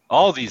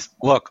 all these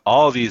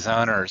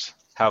owners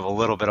have a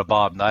little bit of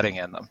Bob Nutting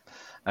in them.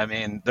 I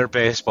mean, they're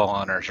baseball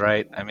owners,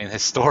 right? I mean,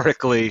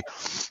 historically,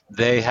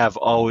 they have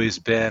always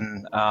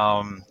been,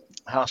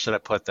 how should I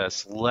put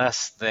this,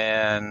 less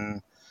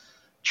than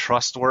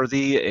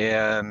trustworthy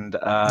and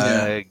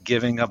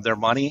giving of their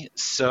money.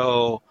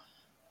 So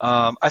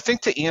I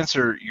think to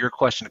answer your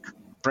question,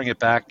 bring it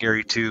back,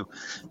 Gary, to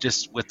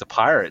just with the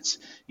Pirates,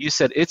 you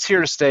said it's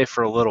here to stay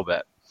for a little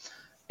bit.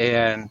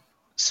 And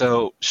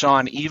so,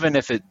 Sean, even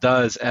if it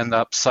does end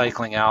up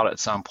cycling out at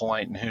some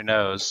point, and who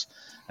knows,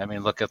 I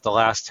mean, look at the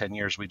last 10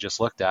 years we just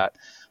looked at.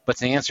 But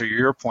to answer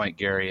your point,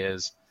 Gary,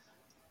 is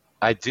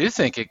I do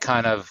think it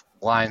kind of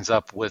lines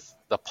up with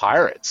the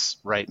Pirates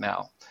right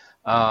now.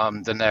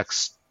 The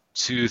next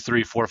 2,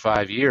 3, 4,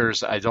 5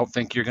 years, I don't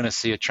think you're going to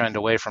see a trend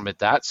away from it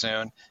that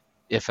soon,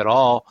 if at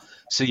all.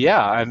 So,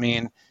 yeah, I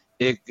mean,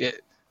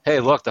 hey,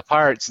 look, the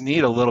Pirates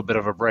need a little bit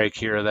of a break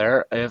here or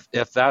there.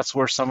 If that's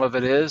where some of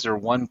it is or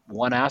one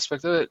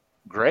aspect of it,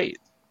 great.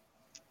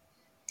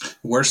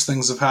 Worse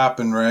things have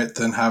happened, right,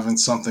 than having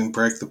something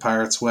break the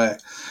Pirates' way.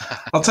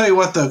 I'll tell you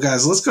what, though,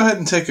 guys, let's go ahead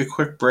and take a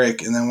quick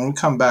break, and then when we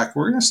come back,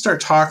 we're going to start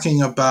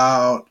talking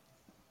about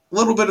a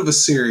little bit of a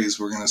series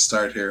we're going to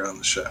start here on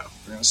the show.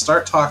 We're going to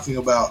start talking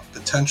about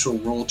potential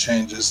rule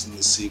changes in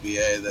the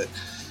CBA that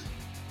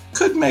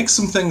could make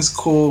some things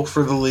cool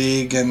for the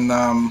league, and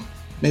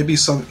maybe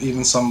some of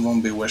them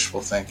will be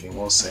wishful thinking.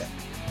 We'll see.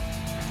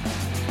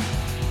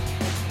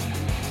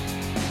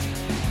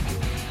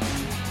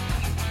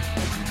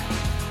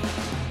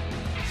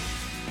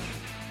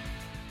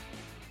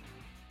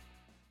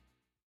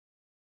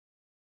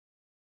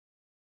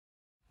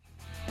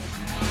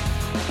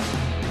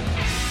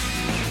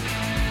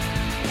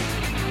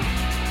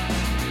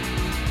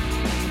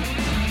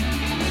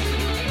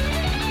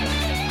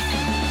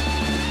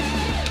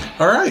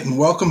 All right, and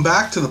welcome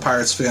back to the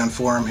Pirates Fan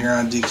Forum here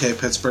on DK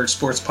Pittsburgh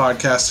Sports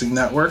Podcasting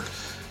Network.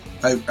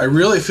 I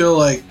really feel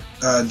like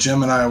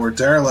Jim and I were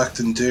derelict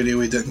in duty.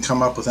 We didn't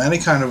come up with any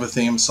kind of a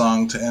theme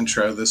song to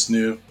intro this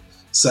new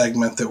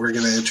segment that we're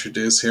going to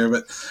introduce here.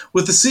 But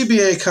with the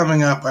CBA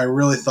coming up, I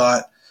really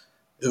thought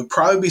it would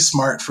probably be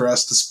smart for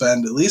us to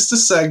spend at least a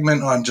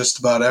segment on just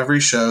about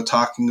every show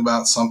talking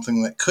about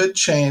something that could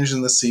change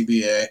in the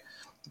CBA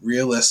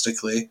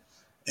realistically,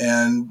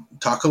 and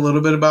talk a little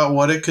bit about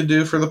what it could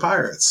do for the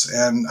Pirates.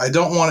 And I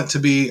don't want it to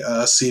be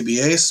a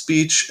CBA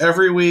speech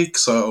every week.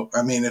 So,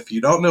 I mean, if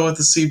you don't know what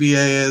the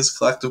CBA is,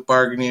 collective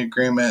bargaining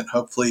agreement,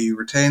 hopefully you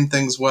retain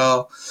things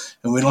well,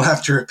 and we don't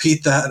have to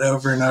repeat that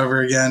over and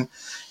over again.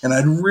 And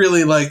I'd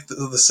really like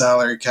the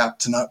salary cap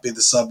to not be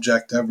the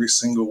subject every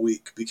single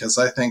week, because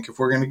I think if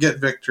we're going to get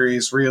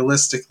victories,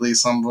 realistically,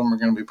 some of them are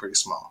going to be pretty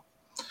small.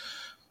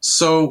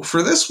 So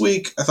for this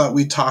week, I thought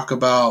we'd talk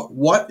about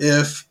what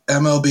if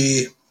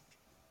MLB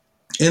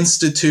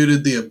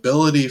instituted the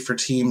ability for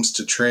teams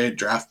to trade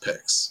draft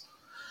picks.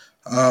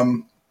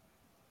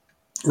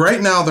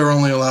 Right now, they're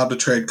only allowed to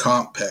trade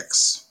comp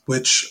picks,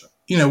 which,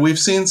 we've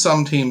seen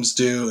some teams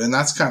do, and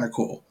that's kind of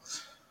cool.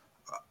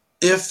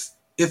 If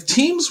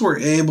teams were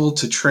able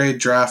to trade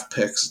draft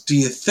picks, do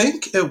you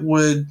think it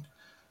would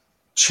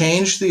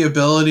change the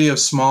ability of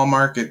small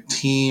market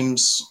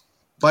teams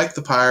like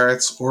the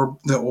Pirates or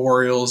the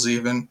Orioles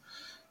even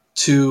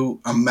to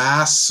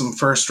amass some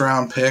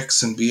first-round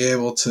picks and be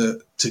able to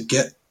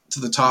get to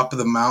the top of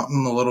the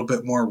mountain a little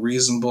bit more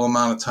reasonable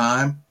amount of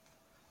time?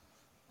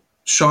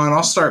 Sean,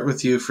 I'll start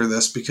with you for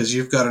this because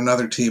you've got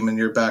another team in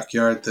your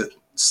backyard that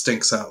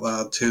stinks out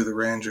loud too, the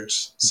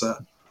Rangers. So,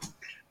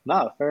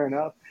 No, fair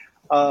enough.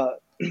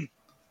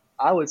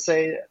 I would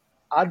say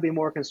I'd be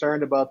more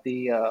concerned about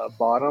the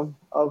bottom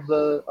of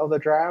the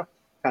draft,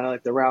 kind of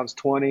like the rounds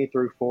 20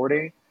 through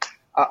 40.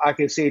 I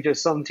could see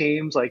just some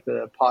teams like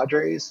the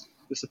Padres,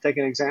 just to take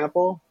an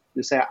example,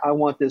 just say, I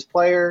want this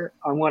player.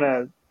 I want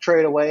to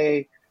trade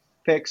away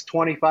picks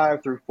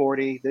 25 through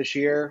 40 this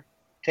year.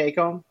 Take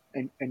them,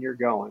 and you're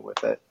going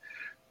with it.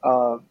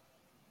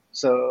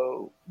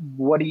 So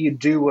what do you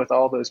do with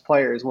all those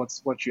players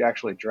once you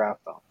actually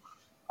draft them?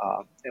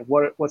 And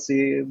what's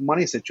the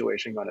money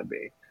situation going to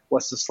be?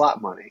 What's the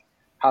slot money?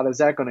 How is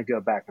that going to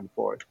go back and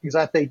forth? Because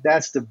I think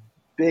that's the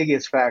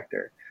biggest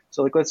factor.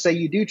 So, let's say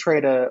you do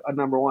trade a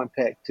number one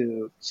pick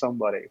to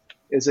somebody.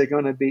 Is it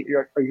going to be?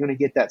 Are you going to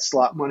get that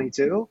slot money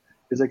too?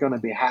 Is it going to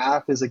be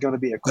half? Is it going to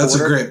be a quarter? That's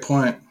a great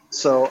point.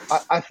 So,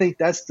 I think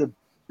that's the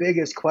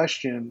biggest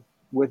question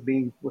with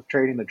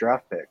trading the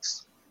draft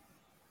picks.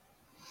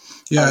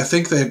 Yeah, I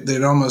think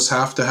they'd almost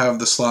have to have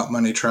the slot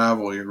money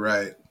travel. You're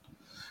right.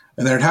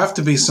 And there'd have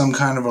to be some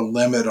kind of a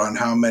limit on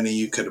how many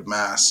you could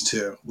amass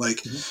too.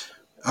 Like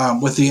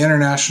with the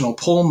international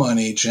pool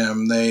money,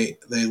 Jim, they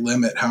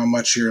limit how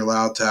much you're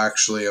allowed to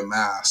actually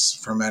amass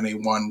from any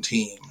one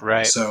team.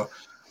 Right. So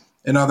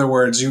in other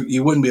words,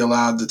 you wouldn't be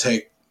allowed to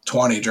take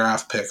 20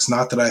 draft picks.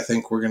 Not that I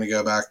think we're going to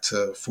go back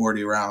to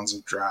 40 rounds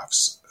of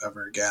drafts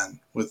ever again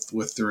with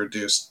the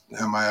reduced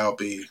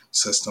MILB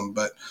system.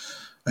 But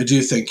I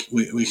do think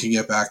we could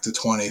get back to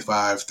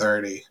 25,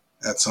 30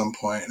 at some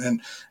point.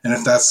 And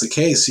if that's the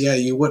case, yeah,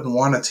 you wouldn't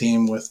want a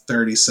team with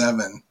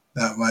 37.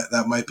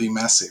 That might be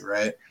messy,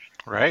 right?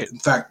 Right. In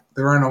fact,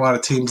 there aren't a lot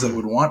of teams that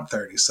would want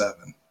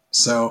 37.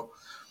 So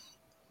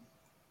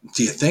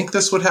do you think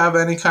this would have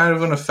any kind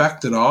of an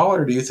effect at all,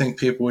 or do you think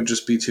people would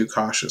just be too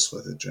cautious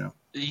with it, Jim?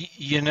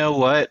 You know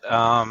what?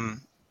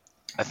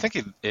 I think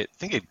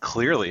it'd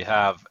clearly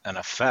have an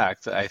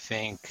effect. I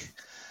think,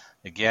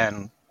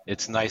 again,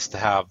 it's nice to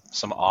have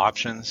some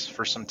options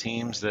for some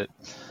teams that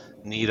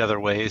need other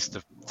ways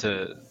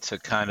to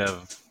kind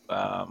of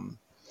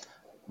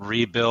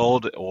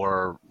rebuild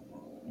or,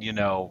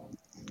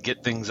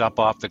 get things up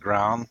off the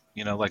ground,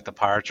 like the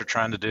Pirates are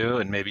trying to do,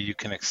 and maybe you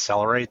can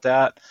accelerate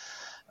that.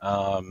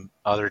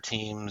 Other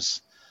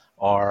teams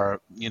are,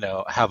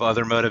 have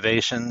other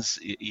motivations,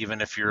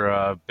 even if you're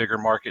a bigger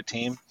market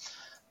team.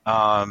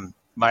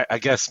 I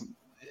guess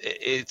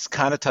it's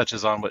kind of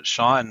touches on what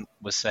Sean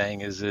was saying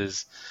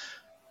is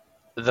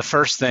the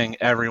first thing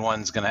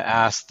everyone's going to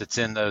ask that's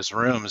in those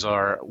rooms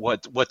are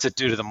what's it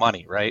do to the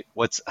money, right?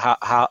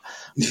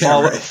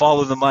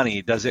 Follow the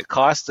money. Does it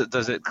cost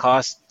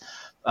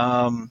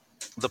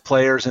the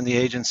players and the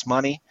agents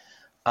money?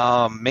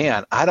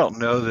 Man, I don't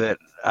know that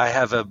I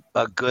have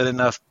a good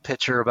enough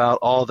picture about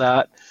all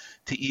that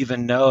to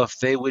even know if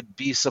they would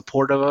be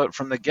supportive of it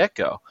from the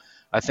get-go.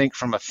 I think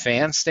from a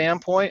fan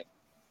standpoint,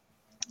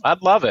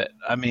 I'd love it.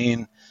 I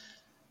mean,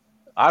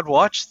 I'd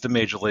watch the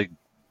Major League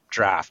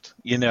draft,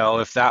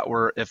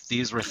 if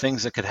these were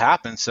things that could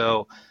happen.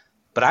 So,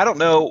 but I don't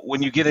know,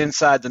 when you get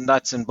inside the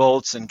nuts and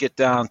bolts and get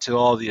down to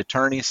all the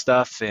attorney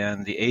stuff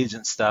and the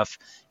agent stuff,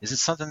 is it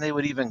something they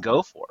would even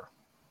go for?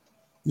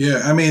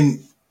 Yeah, I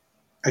mean,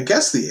 I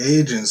guess the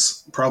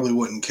agents probably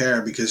wouldn't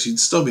care because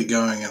you'd still be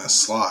going in a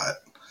slot.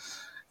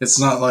 It's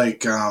not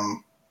like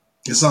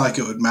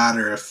it would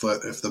matter if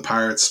the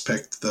Pirates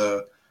picked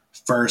the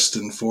first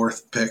and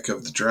fourth pick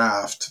of the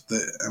draft.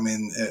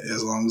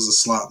 As long as the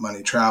slot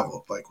money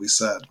traveled, like we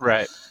said.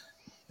 Right.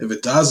 If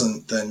it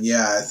doesn't, then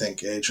yeah, I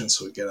think agents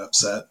would get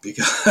upset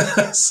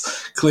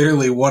because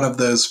clearly one of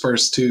those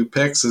first two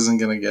picks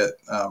isn't going to get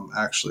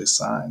actually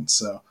signed.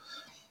 So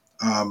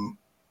I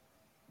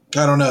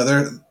don't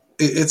know.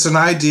 It's an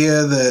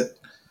idea that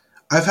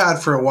I've had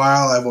for a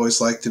while. I've always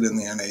liked it in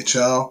the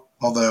NHL,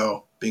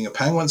 although being a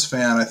Penguins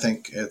fan, I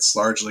think it's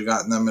largely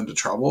gotten them into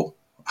trouble.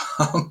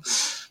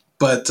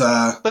 But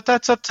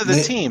that's up to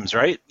the teams,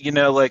 right?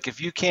 Like if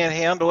you can't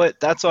handle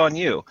it, that's on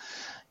you.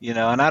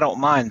 And I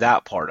don't mind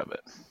that part of it.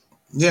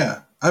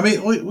 Yeah. I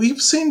mean, we've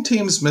seen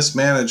teams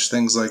mismanage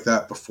things like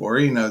that before.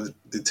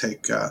 They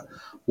take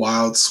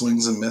wild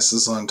swings and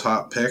misses on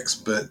top picks.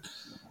 But,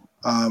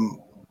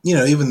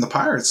 even the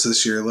Pirates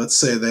this year, let's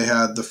say they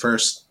had the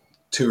first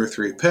 2 or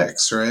 3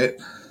 picks, right?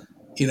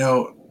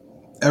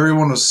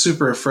 Everyone was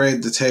super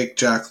afraid to take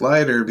Jack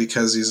Leiter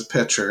because he's a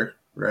pitcher,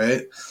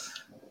 right?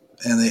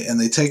 And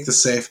they take the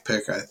safe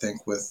pick, I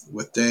think,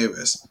 with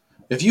Davis.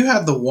 If you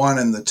had the 1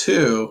 and the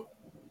 2,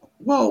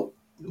 well,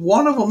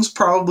 one of them's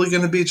probably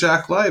going to be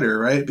Jack Leiter,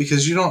 right?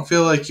 Because you don't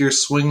feel like you're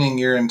swinging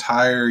your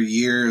entire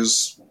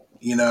year's,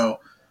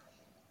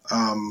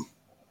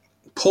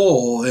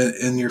 pull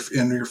in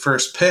your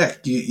first pick.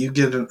 You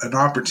get an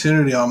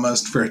opportunity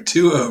almost for a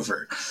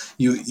do-over.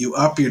 You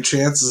up your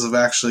chances of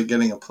actually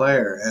getting a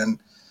player. And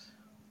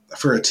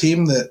for a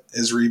team that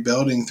is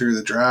rebuilding through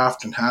the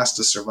draft and has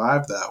to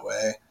survive that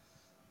way,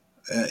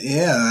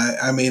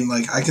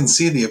 I can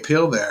see the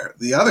appeal there.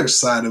 The other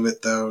side of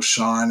it, though,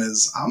 Sean,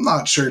 is I'm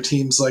not sure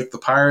teams like the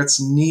Pirates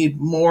need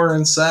more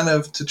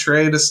incentive to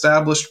trade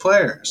established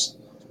players.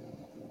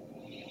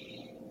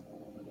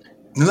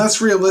 And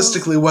that's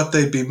realistically what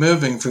they'd be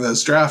moving for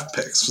those draft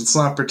picks. Let's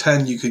not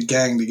pretend you could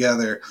gang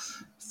together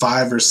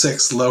 5 or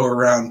 6 lower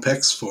round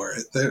picks for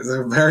it.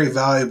 They're very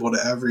valuable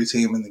to every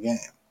team in the game.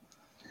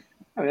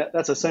 I mean,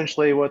 that's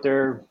essentially what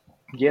they're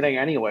getting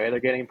anyway. They're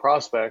getting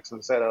prospects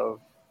instead of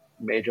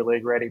major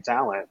league ready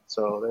talent,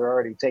 so they're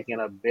already taking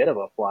a bit of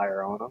a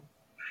flyer on them.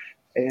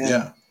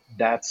 And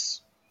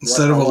that's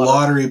instead of a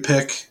lottery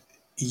pick,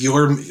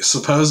 you're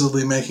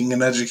supposedly making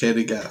an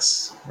educated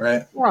guess,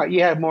 right? Right,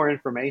 you have more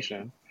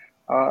information,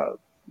 but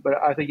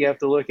I think you have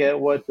to look at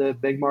what the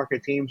big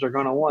market teams are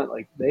going to want.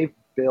 Like they've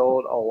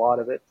built a lot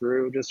of it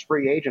through just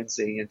free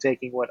agency and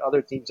taking what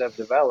other teams have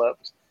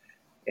developed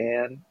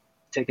and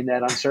taking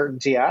that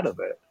uncertainty out of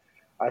it.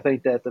 I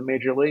think that the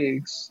major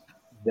leagues,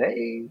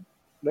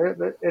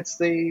 it's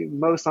the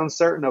most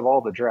uncertain of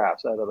all the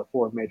drafts out of the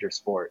 4 major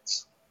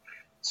sports.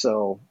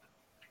 So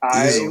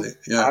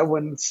I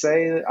wouldn't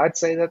say, I'd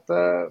say that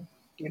the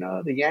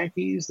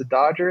Yankees, the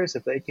Dodgers,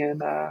 if they can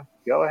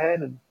go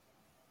ahead and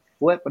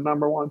flip a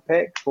number 1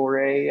 pick for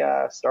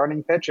a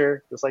starting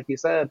pitcher, just like you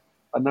said,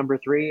 a number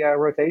 3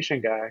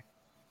 rotation guy,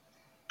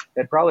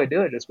 they'd probably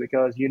do it just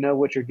because you know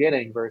what you're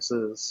getting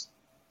versus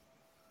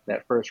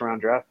that first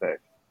round draft pick.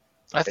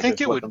 I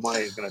think it what the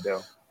money is going to do.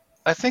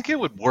 I think it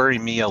would worry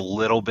me a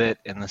little bit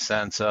in the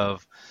sense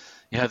of,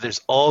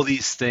 there's all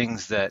these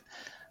things that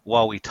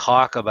while we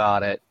talk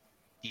about it,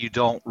 you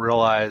don't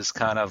realize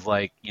kind of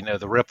like,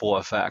 the ripple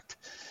effect.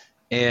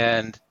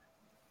 And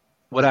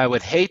what I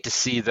would hate to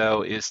see,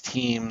 though, is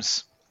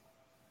teams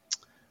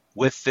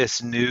with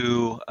this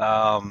new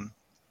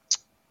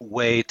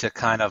way to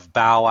kind of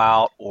bow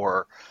out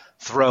or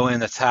throw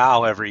in the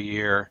towel every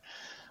year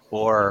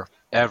or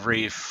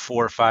every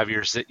 4 or 5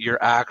 years, that you're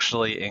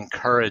actually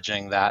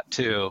encouraging that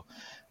too.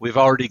 We've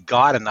already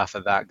got enough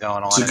of that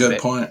going on. That's a good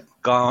point.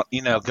 Going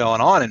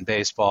on in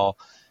baseball.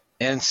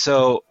 And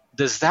so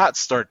does that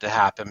start to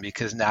happen?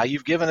 Because now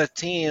you've given a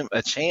team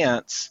a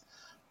chance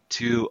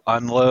to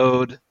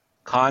unload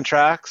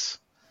contracts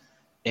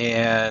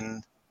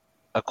and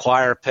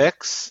acquire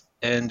picks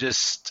and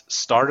just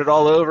start it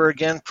all over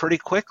again pretty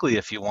quickly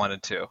if you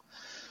wanted to.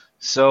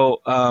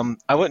 So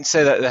I wouldn't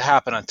say that it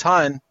happened a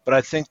ton, but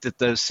I think that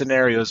those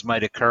scenarios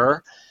might occur.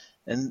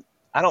 And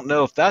I don't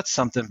know if that's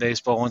something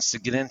baseball wants to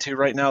get into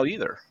right now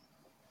either.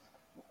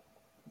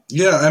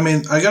 Yeah, I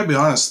mean, I got to be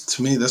honest.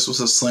 To me, this was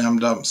a slam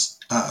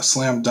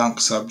dunk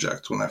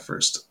subject when I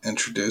first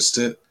introduced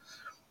it.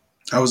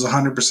 I was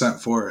 100%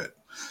 for it.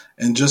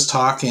 And just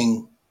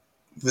talking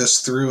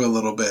this through a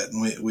little bit,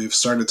 and we've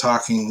started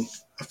talking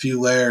a few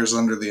layers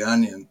under the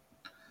onion,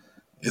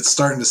 it's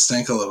starting to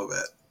stink a little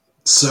bit.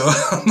 So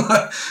I'm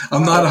not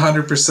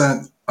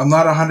 100%. I'm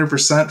not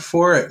 100%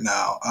 for it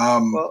now.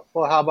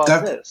 Well, how about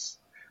this?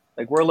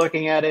 Like we're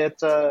looking at it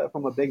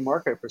from a big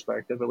market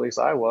perspective. At least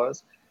I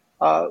was.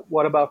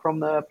 What about from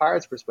the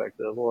Pirates'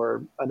 perspective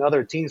or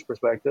another team's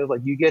perspective?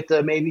 Like you get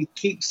to maybe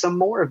keep some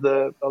more of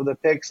the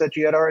picks that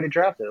you had already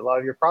drafted. A lot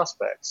of your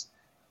prospects.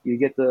 You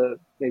get to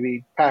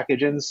maybe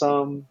package in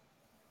some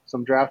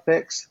draft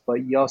picks, but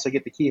you also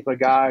get to keep a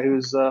guy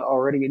who's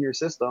already in your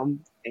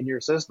system.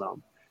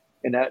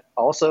 And that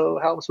also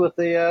helps with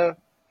the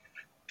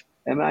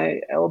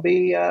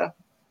MILB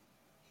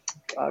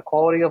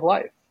quality of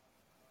life.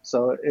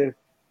 So if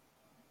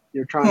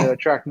you're trying to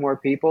attract more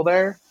people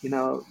there,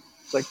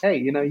 It's like, hey,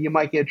 you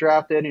might get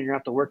drafted and you're gonna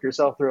have to work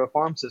yourself through a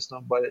farm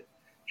system, but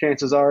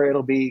chances are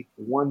it'll be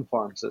one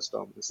farm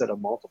system instead of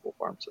multiple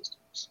farm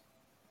systems.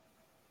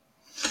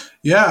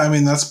 Yeah, I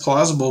mean, that's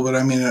plausible, but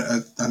I mean,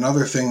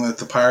 another thing that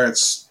the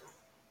Pirates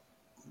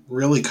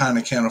really kind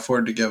of can't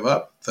afford to give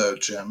up, though,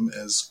 Jim,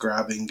 is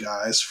grabbing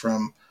guys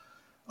from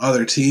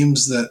other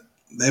teams that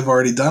they've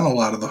already done a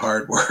lot of the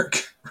hard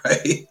work,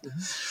 right? Mm-hmm.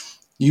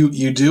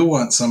 You do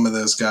want some of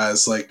those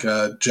guys like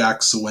Jack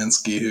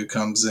Sawinski, who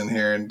comes in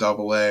here in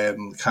Double-A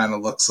and kind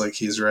of looks like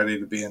he's ready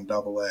to be in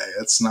Double-A.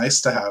 It's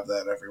nice to have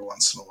that every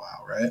once in a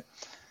while, right?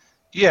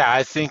 Yeah,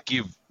 I think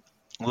you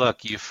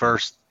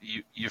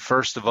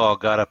first of all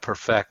got to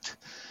perfect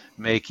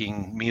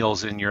making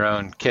meals in your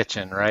own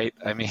kitchen, right?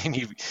 I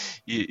mean,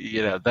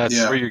 you know that's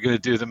where you're going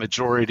to do the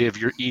majority of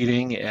your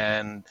eating,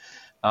 and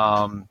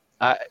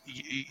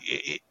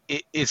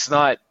it's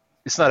not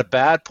a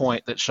bad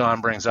point that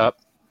Sean brings up,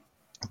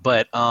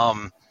 but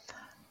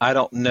I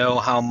don't know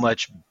how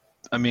much.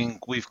 I mean,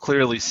 we've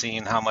clearly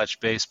seen how much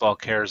baseball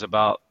cares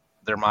about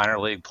their minor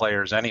league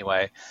players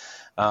anyway.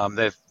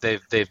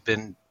 They've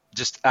been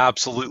just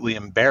absolutely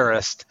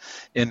embarrassed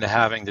into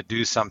having to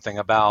do something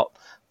about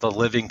the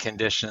living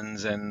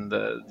conditions and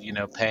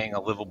the paying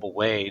a livable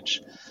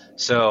wage.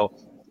 So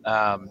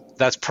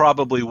that's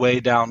probably way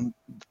down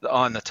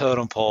on the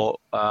totem pole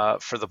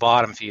for the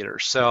bottom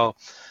feeders. So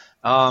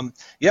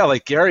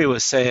like Gary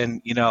was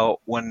saying,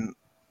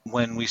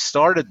 when we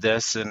started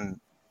this, and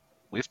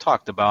we've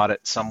talked about it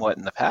somewhat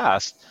in the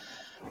past.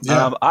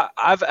 Yeah.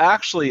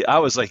 I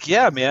was like,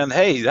 yeah, man,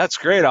 hey, that's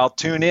great. I'll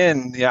tune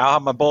in. Yeah, I'll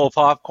have my bowl of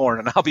popcorn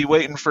and I'll be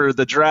waiting for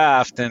the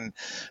draft, and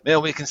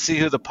man, we can see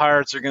who the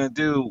Pirates are going to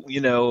do,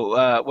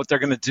 what they're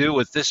going to do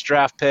with this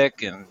draft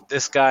pick and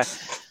this guy.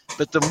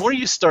 But the more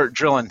you start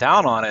drilling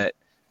down on it,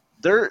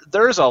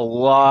 there's a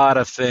lot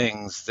of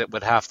things that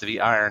would have to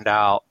be ironed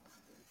out.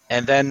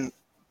 And then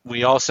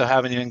we also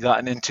haven't even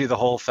gotten into the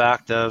whole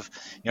fact of,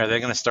 they're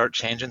going to start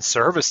changing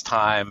service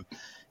time.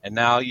 And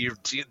now you're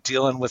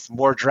dealing with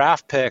more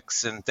draft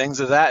picks and things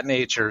of that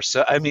nature.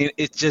 So, I mean,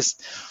 it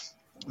just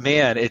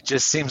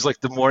seems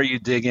like the more you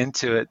dig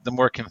into it, the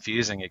more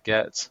confusing it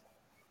gets.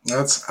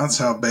 That's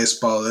how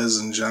baseball is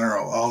in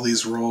general. All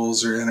these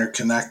rules are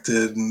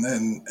interconnected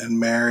and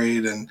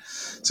married. And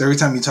so every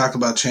time you talk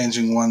about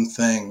changing one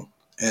thing,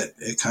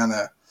 it kind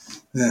of,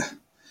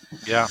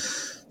 Yeah.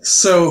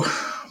 So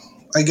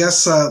I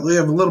guess we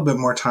have a little bit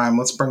more time.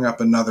 Let's bring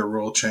up another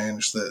rule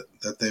change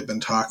that they've been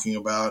talking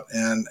about,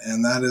 and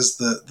that is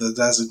the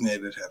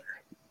designated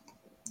hitter.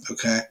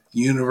 Okay?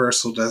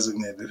 Universal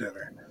designated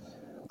hitter.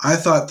 I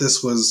thought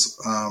this was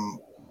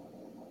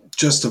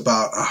just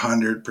about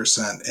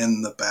 100%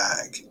 in the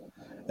bag.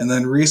 And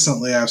then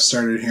recently I've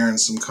started hearing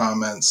some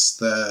comments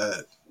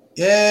that,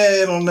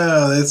 I don't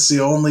know, it's the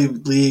only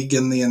league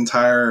in the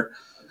entire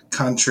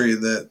country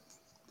that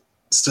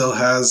still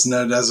has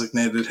no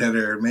designated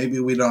hitter. Maybe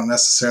we don't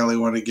necessarily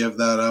want to give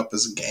that up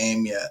as a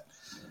game yet.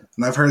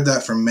 And I've heard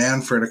that from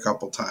Manfred a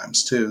couple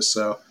times too.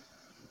 So,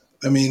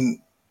 I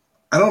mean,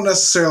 I don't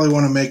necessarily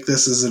want to make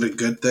this, is it a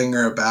good thing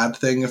or a bad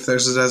thing if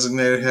there's a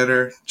designated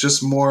hitter?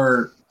 Just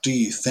more, do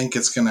you think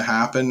it's going to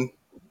happen?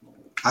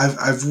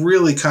 I've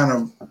really kind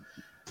of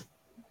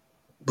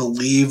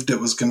believed it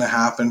was going to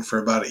happen for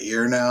about a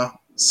year now.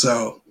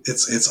 So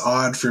it's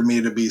odd for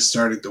me to be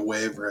starting to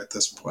waver at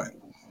this point.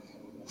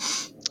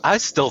 I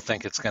still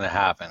think it's going to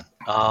happen.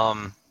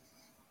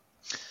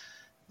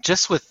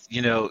 Just with,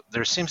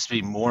 there seems to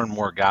be more and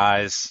more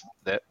guys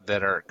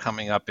that are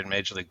coming up in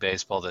Major League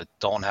Baseball that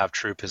don't have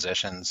true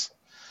positions,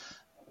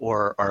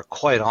 or are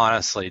quite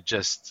honestly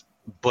just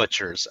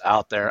butchers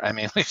out there. I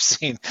mean, we've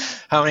seen,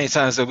 how many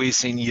times have we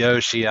seen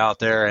Yoshi out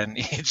there, and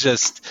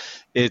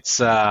it's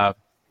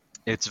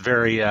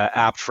very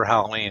apt for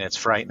Halloween. It's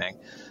frightening.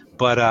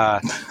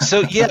 But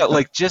so yeah,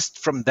 like just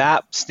from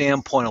that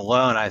standpoint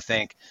alone, I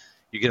think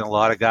you're getting a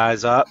lot of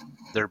guys up.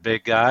 They're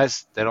big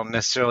guys. They don't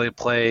necessarily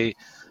play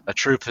a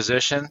true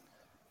position.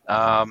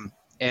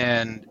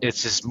 And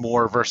it's just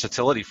more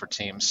versatility for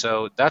teams.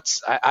 So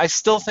I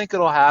still think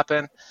it'll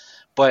happen.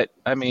 But,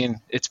 I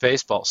mean, it's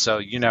baseball, so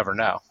you never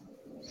know.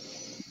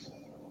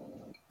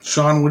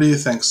 Sean, what do you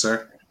think,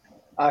 sir?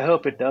 I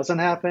hope it doesn't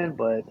happen,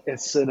 but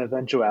it's an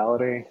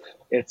eventuality.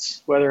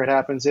 It's whether it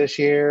happens this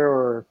year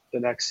or the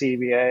next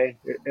CBA,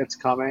 it's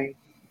coming.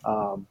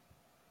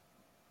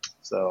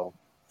 So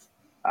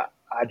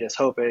I just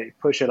hope they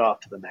push it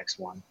off to the next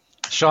one.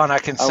 Sean, I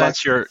can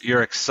sense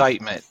your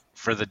excitement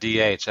for the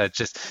DH.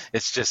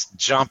 It's just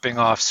jumping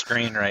off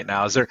screen right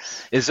now.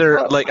 Is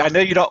there like, I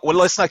know you don't, well,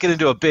 let's not get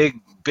into a big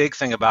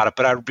thing about it,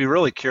 but I'd be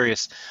really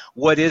curious,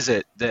 what is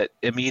it that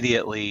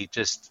immediately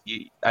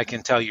I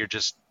can tell you're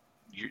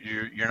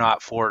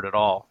not for it at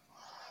all?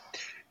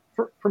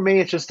 For me,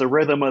 it's just the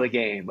rhythm of the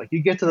game. Like,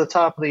 you get to the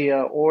top of the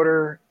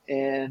order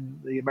in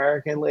the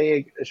American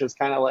League, it's just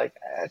kind of like,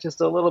 it's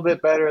just a little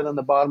bit better than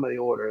the bottom of the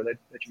order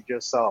that you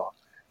just saw.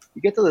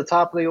 You get to the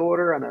top of the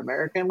order in the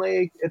American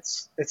League,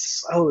 it's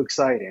so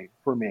exciting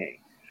for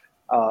me.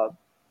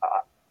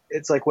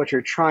 It's like what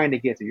you're trying to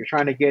get to. You're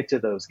trying to get to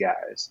those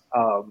guys.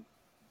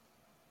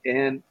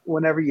 And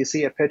whenever you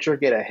see a pitcher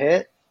get a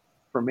hit,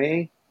 for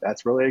me,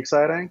 that's really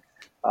exciting.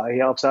 He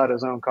helps out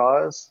his own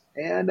cause,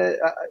 and it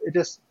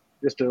just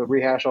to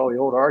rehash all the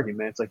old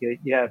arguments, like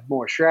you have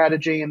more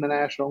strategy in the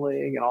National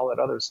League and all that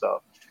other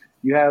stuff.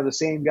 You have the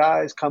same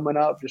guys coming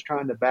up just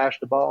trying to bash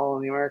the ball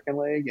in the American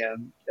League,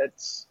 and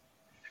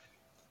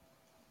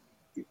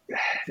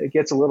it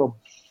gets a little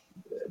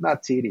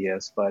not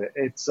tedious, but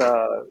it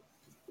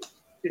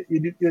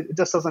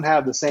just doesn't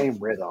have the same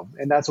rhythm,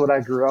 and that's what I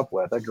grew up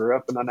with. I grew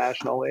up in the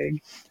National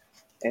League,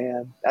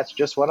 and that's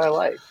just what I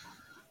like.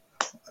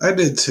 I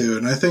did too,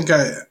 and I think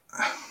I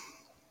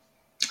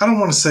don't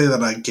want to say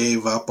that I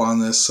gave up on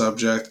this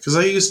subject because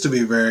I used to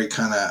be very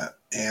kind of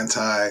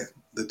anti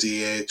the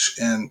DH,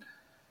 and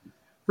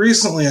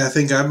recently I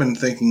think I've been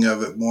thinking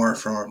of it more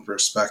from a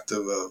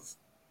perspective of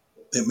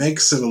it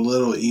makes it a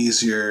little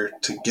easier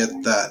to get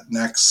that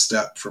next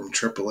step from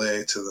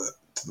AAA to the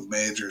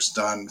majors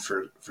done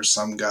for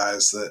some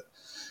guys that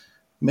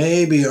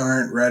maybe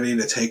aren't ready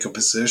to take a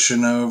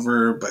position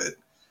over, but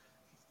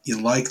you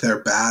like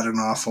their bat an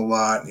awful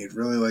lot and you'd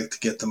really like to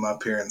get them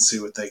up here and see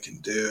what they can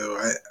do.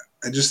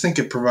 I just think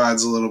it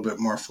provides a little bit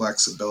more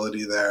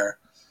flexibility there.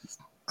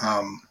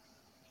 The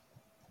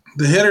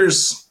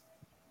hitters,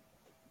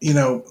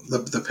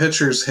 the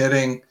pitchers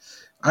hitting,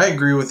 I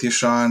agree with you,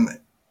 Sean.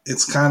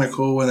 It's kind of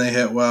cool when they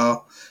hit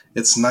well.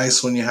 It's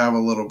nice when you have a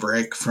little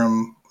break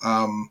from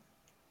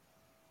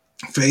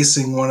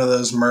facing one of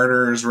those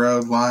murderers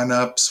road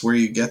lineups where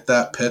you get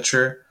that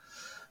pitcher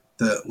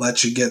that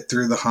lets you get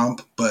through the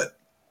hump. But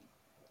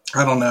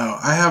I don't know.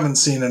 I haven't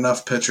seen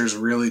enough pitchers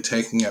really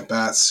taking at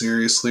bats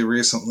seriously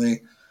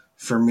recently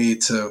for me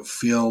to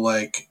feel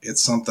like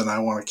it's something I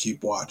want to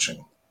keep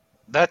watching.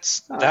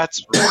 That's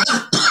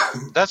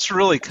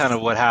really kind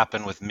of what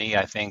happened with me.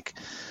 I think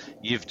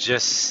you've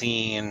just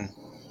seen,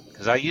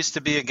 because I used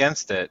to be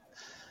against it,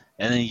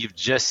 and then you've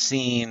just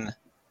seen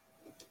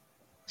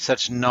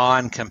such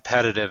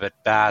non-competitive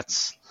at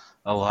bats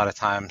a lot of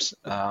times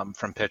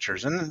from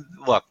pitchers. And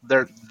look,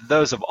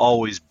 those have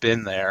always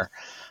been there,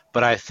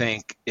 but I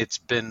think it's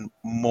been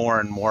more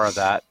and more of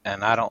that.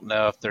 And I don't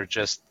know if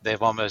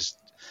they've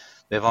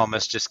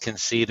almost just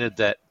conceded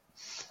that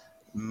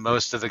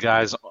most of the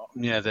guys,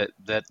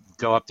 that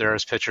go up there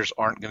as pitchers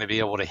aren't going to be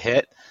able to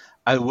hit.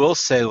 I will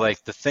say,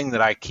 like, the thing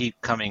that I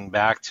keep coming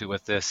back to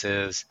with this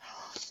is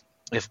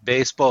if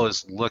baseball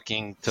is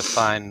looking to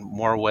find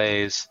more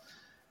ways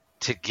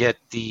to get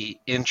the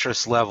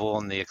interest level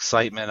and the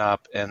excitement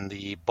up and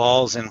the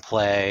balls in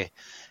play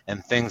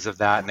and things of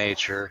that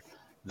nature,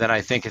 then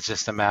I think it's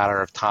just a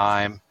matter of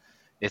time.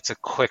 It's a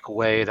quick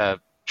way to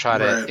try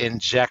to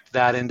inject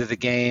that into the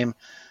game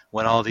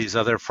when all these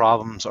other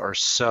problems are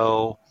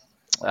so,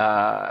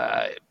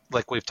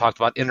 like we've talked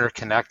about,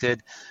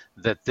 interconnected,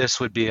 that this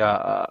would be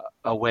a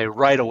way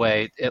right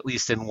away, at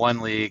least in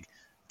one league,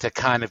 to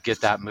kind of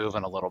get that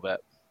moving a little bit.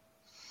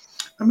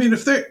 I mean,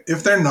 if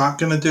they're not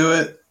going to do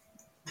it,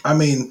 I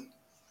mean,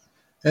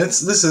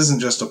 this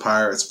isn't just a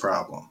Pirates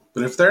problem,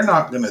 but if they're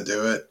not going to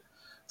do it,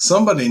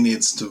 somebody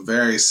needs to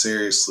very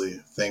seriously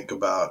think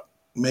about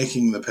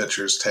making the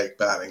pitchers take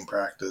batting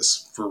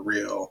practice for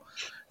real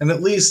and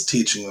at least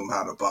teaching them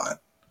how to bunt.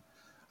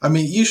 I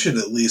mean, you should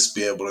at least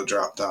be able to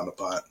drop down a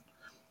bunt.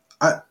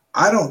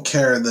 I don't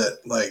care that,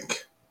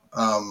 like,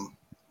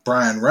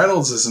 Brian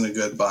Reynolds isn't a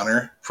good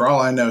bunter. For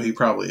all I know, he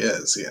probably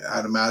is.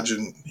 I'd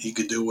imagine he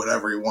could do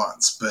whatever he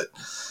wants. But,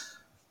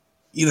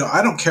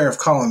 I don't care if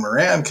Colin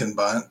Moran can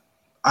bunt.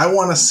 I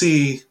want to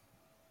see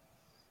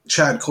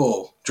Chad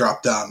Cole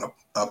drop down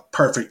a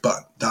perfect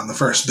bunt down the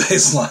first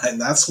baseline.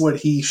 That's what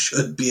he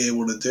should be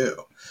able to do.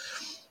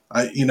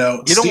 You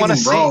don't want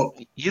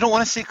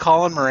to see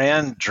Colin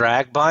Moran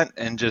drag bunt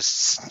and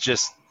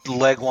just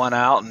leg one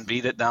out and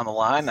beat it down the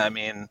line. I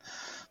mean,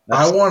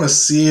 I want to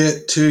see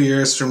it 2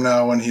 years from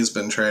now when he's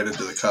been traded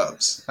to the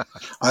Cubs.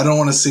 I don't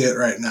want to see it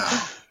right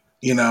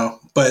now,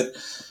 but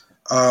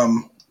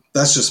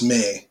that's just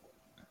me.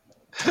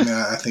 I mean,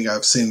 I think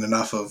I've seen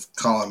enough of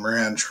Colin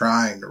Moran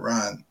trying to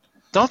run.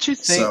 Don't you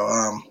think?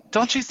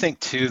 Don't you think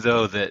too,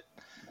 though, that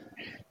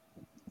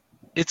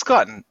it's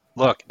gotten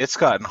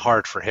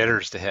hard for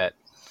hitters to hit.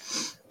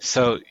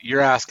 So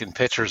you're asking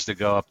pitchers to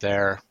go up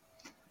there,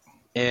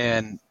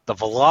 and the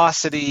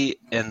velocity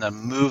and the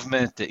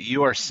movement that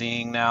you are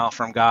seeing now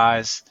from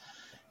guys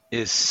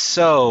is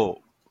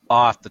so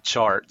off the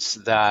charts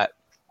that,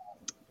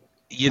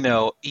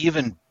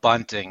 even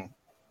bunting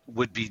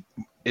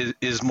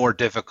is more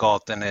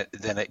difficult than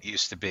it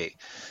used to be.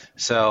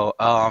 So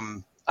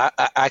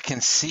I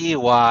can see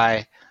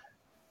why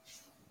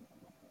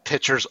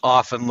pitchers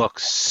often look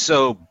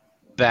so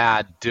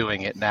bad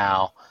doing it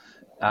now.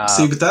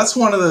 But that's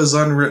one of those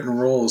unwritten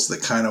rules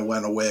that kind of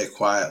went away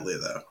quietly,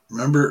 though.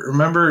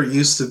 Remember, it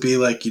used to be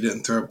like you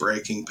didn't throw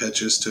breaking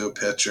pitches to a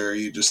pitcher;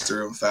 you just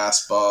threw them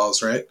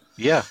fastballs, right?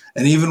 Yeah.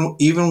 And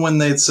even when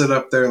they'd sit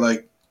up there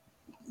like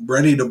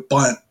ready to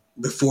bunt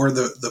before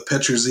the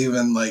pitcher's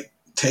even like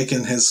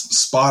taking his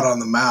spot on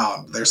the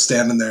mound, they're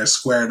standing there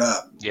squared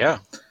up. Yeah.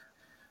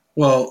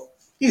 Well,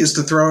 he used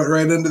to throw it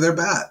right into their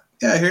bat.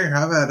 Yeah, here,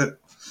 have at it.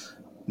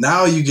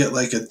 Now you get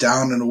like a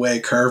down and away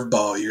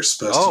curveball you're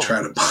supposed to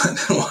try to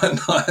bunt and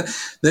whatnot.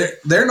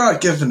 They're not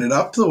giving it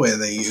up the way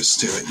they used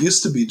to. It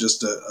used to be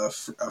just a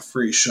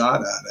free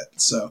shot at it.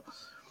 So,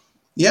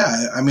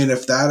 yeah, I mean,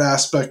 if that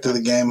aspect of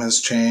the game has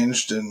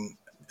changed and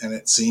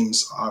it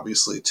seems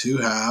obviously to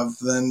have,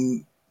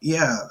 then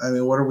yeah, I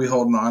mean, what are we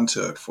holding on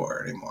to it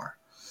for anymore?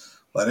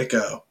 Let it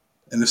go.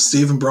 And if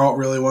Steven Brault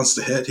really wants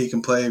to hit, he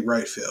can play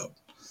right field.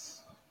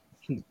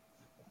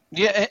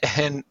 Yeah,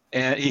 and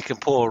he can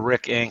pull a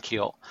Rick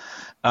Ankiel.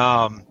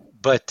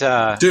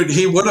 Dude,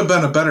 he would have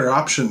been a better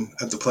option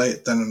at the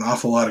plate than an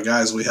awful lot of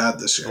guys we had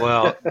this year.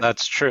 Well,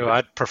 that's true.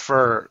 I'd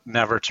prefer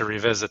never to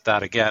revisit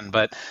that again.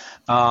 But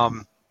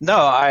no,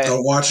 I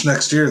don't watch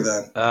next year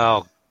then.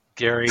 Oh,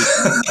 Gary,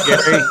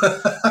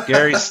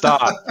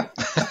 stop.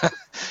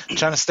 I'm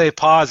trying to stay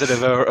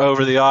positive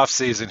over the off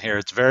season here.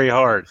 It's very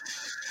hard.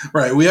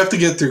 Right, we have to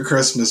get through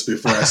Christmas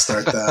before I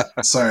start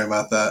that. Sorry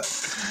about that.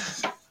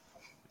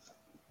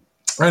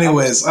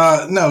 Anyways,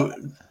 no,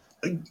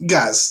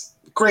 guys,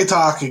 great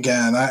talk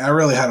again. I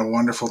really had a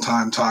wonderful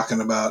time talking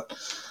about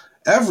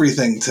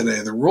everything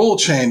today. The rule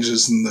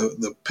changes and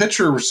the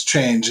pitchers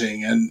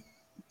changing and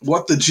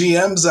what the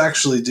GM's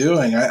actually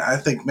doing. I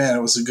think, man,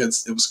 it was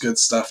good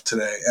stuff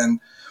today. And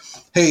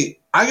hey,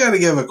 I got to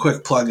give a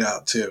quick plug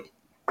out too.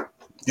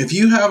 If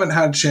you haven't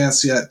had a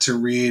chance yet to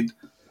read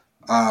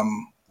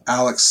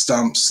Alex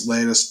Stump's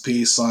latest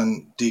piece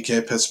on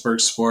DK Pittsburgh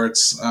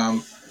Sports,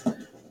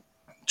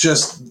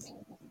 just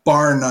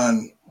bar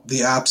none,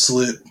 the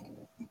absolute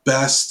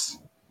best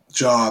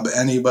job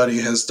anybody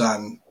has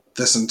done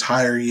this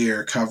entire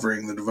year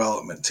covering the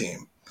development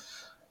team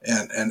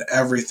and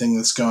everything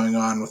that's going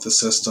on with the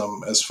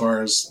system as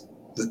far as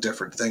the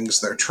different things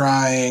they're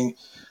trying.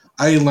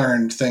 I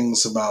learned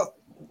things about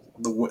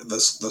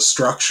the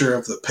structure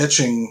of the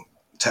pitching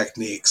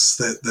techniques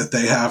that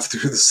they have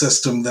through the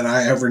system that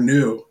I ever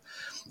knew.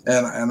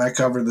 And I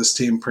covered this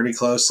team pretty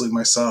closely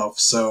myself.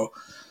 So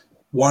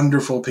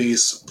wonderful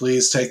piece.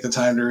 Please take the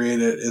time to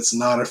read it. It's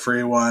not a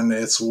free one.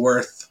 It's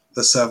worth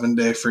the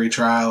 7-day free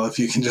trial if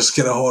you can just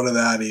get a hold of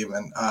that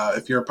even.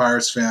 If you're a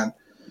Pirates fan,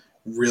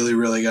 really,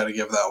 really got to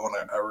give that one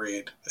a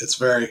read. It's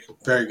very,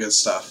 very good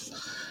stuff.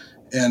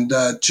 And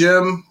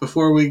Jim,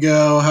 before we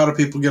go, how do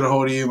people get a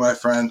hold of you, my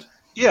friend?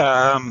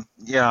 Yeah,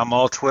 I'm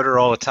all Twitter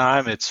all the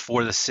time. It's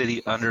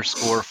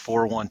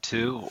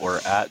 @412 or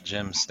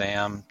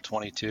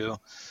 @JimStam22.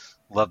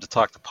 Love to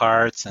talk to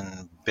Pirates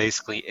and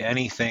basically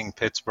anything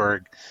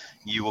Pittsburgh,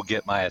 you will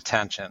get my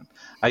attention.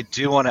 I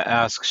do want to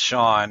ask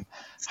Sean,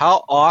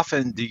 how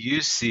often do you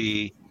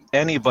see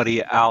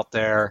anybody out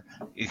there,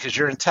 because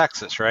you're in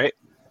Texas, right?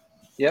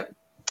 Yep.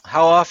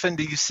 How often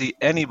do you see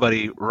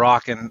anybody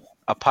rocking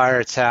a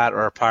Pirates hat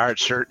or a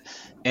Pirates shirt,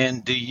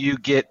 and do you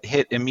get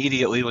hit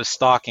immediately with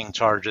stalking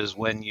charges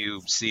when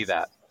you see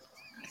that?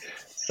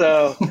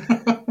 So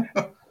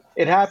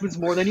it happens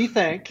more than you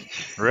think.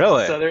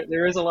 Really? So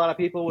there is a lot of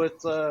people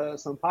with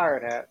some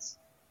pirate hats,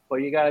 but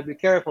you got to be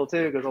careful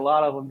too because a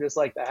lot of them just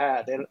like the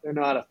hat. They're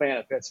not a fan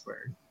of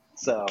Pittsburgh.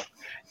 So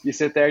you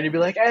sit there and you be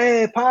like,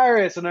 "Hey,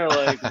 Pirates," and they're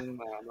like, "No,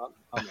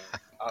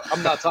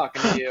 I'm not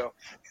talking to you."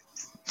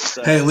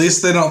 So, hey, at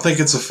least they don't think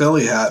it's a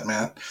Philly hat,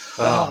 man.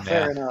 Oh,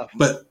 fair enough.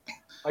 But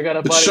I got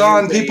a buddy.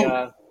 Sean,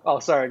 people.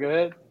 Sorry. Go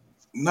ahead.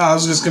 No, I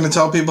was just going to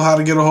tell people how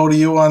to get a hold of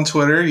you on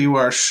Twitter. You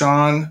are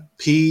Sean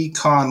P.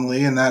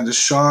 Conley, and that is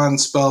Sean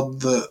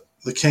spelled the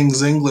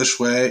King's English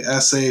way,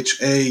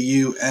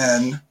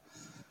 SHAUN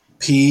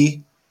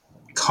P.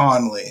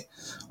 Conley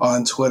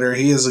on Twitter.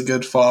 He is a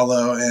good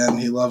follow, and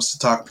he loves to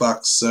talk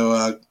Bucks,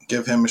 so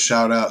give him a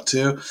shout out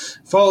too.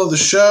 Follow the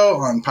show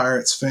on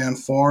Pirates Fan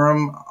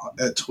Forum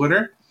at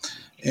Twitter,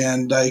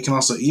 and you can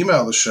also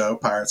email the show,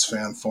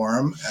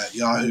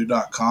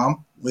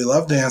 piratesfanforum@yahoo.com. We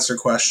love to answer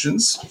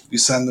questions. If you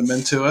send them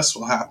in to us,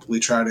 we'll happily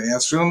try to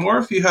answer them. Or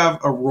if you have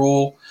a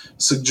role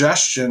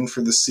suggestion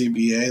for the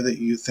CBA that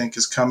you think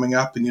is coming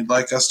up and you'd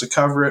like us to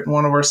cover it in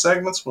one of our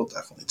segments, we'll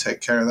definitely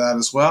take care of that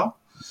as well.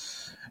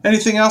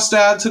 Anything else to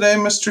add today,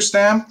 Mr.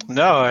 Stam?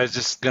 No, I was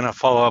just going to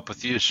follow up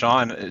with you,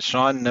 Sean.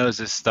 Sean knows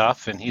his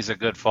stuff, and he's a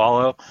good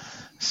follow.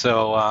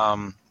 So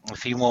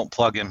if he won't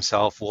plug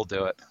himself, we'll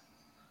do it.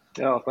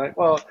 Oh,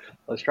 well,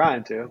 I was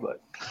trying to, but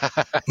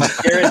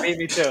Gary beat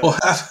me to it. Well,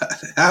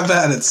 have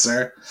at it,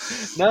 sir.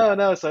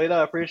 No. So,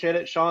 I appreciate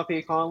it. Sean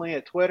P. Conley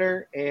at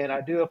Twitter. And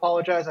I do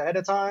apologize ahead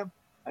of time.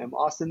 I'm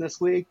Austin this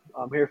week.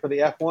 I'm here for the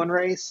F1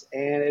 race,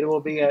 and it will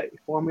be a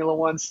Formula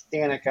One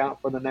Stan account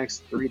for the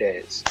next 3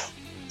 days.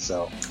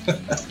 So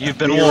you've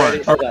been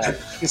warned. Right.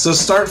 So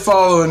start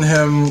following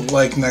him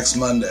like next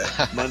Monday.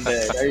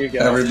 Monday. There you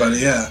go. Everybody,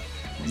 yeah.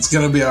 It's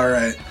going to be all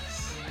right.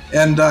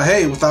 And,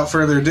 hey, without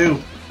further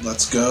ado,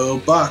 let's go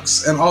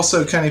Bucks. And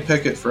also Kenny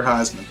Pickett for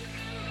Heisman.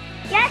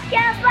 Let's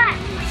go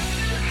Bucks!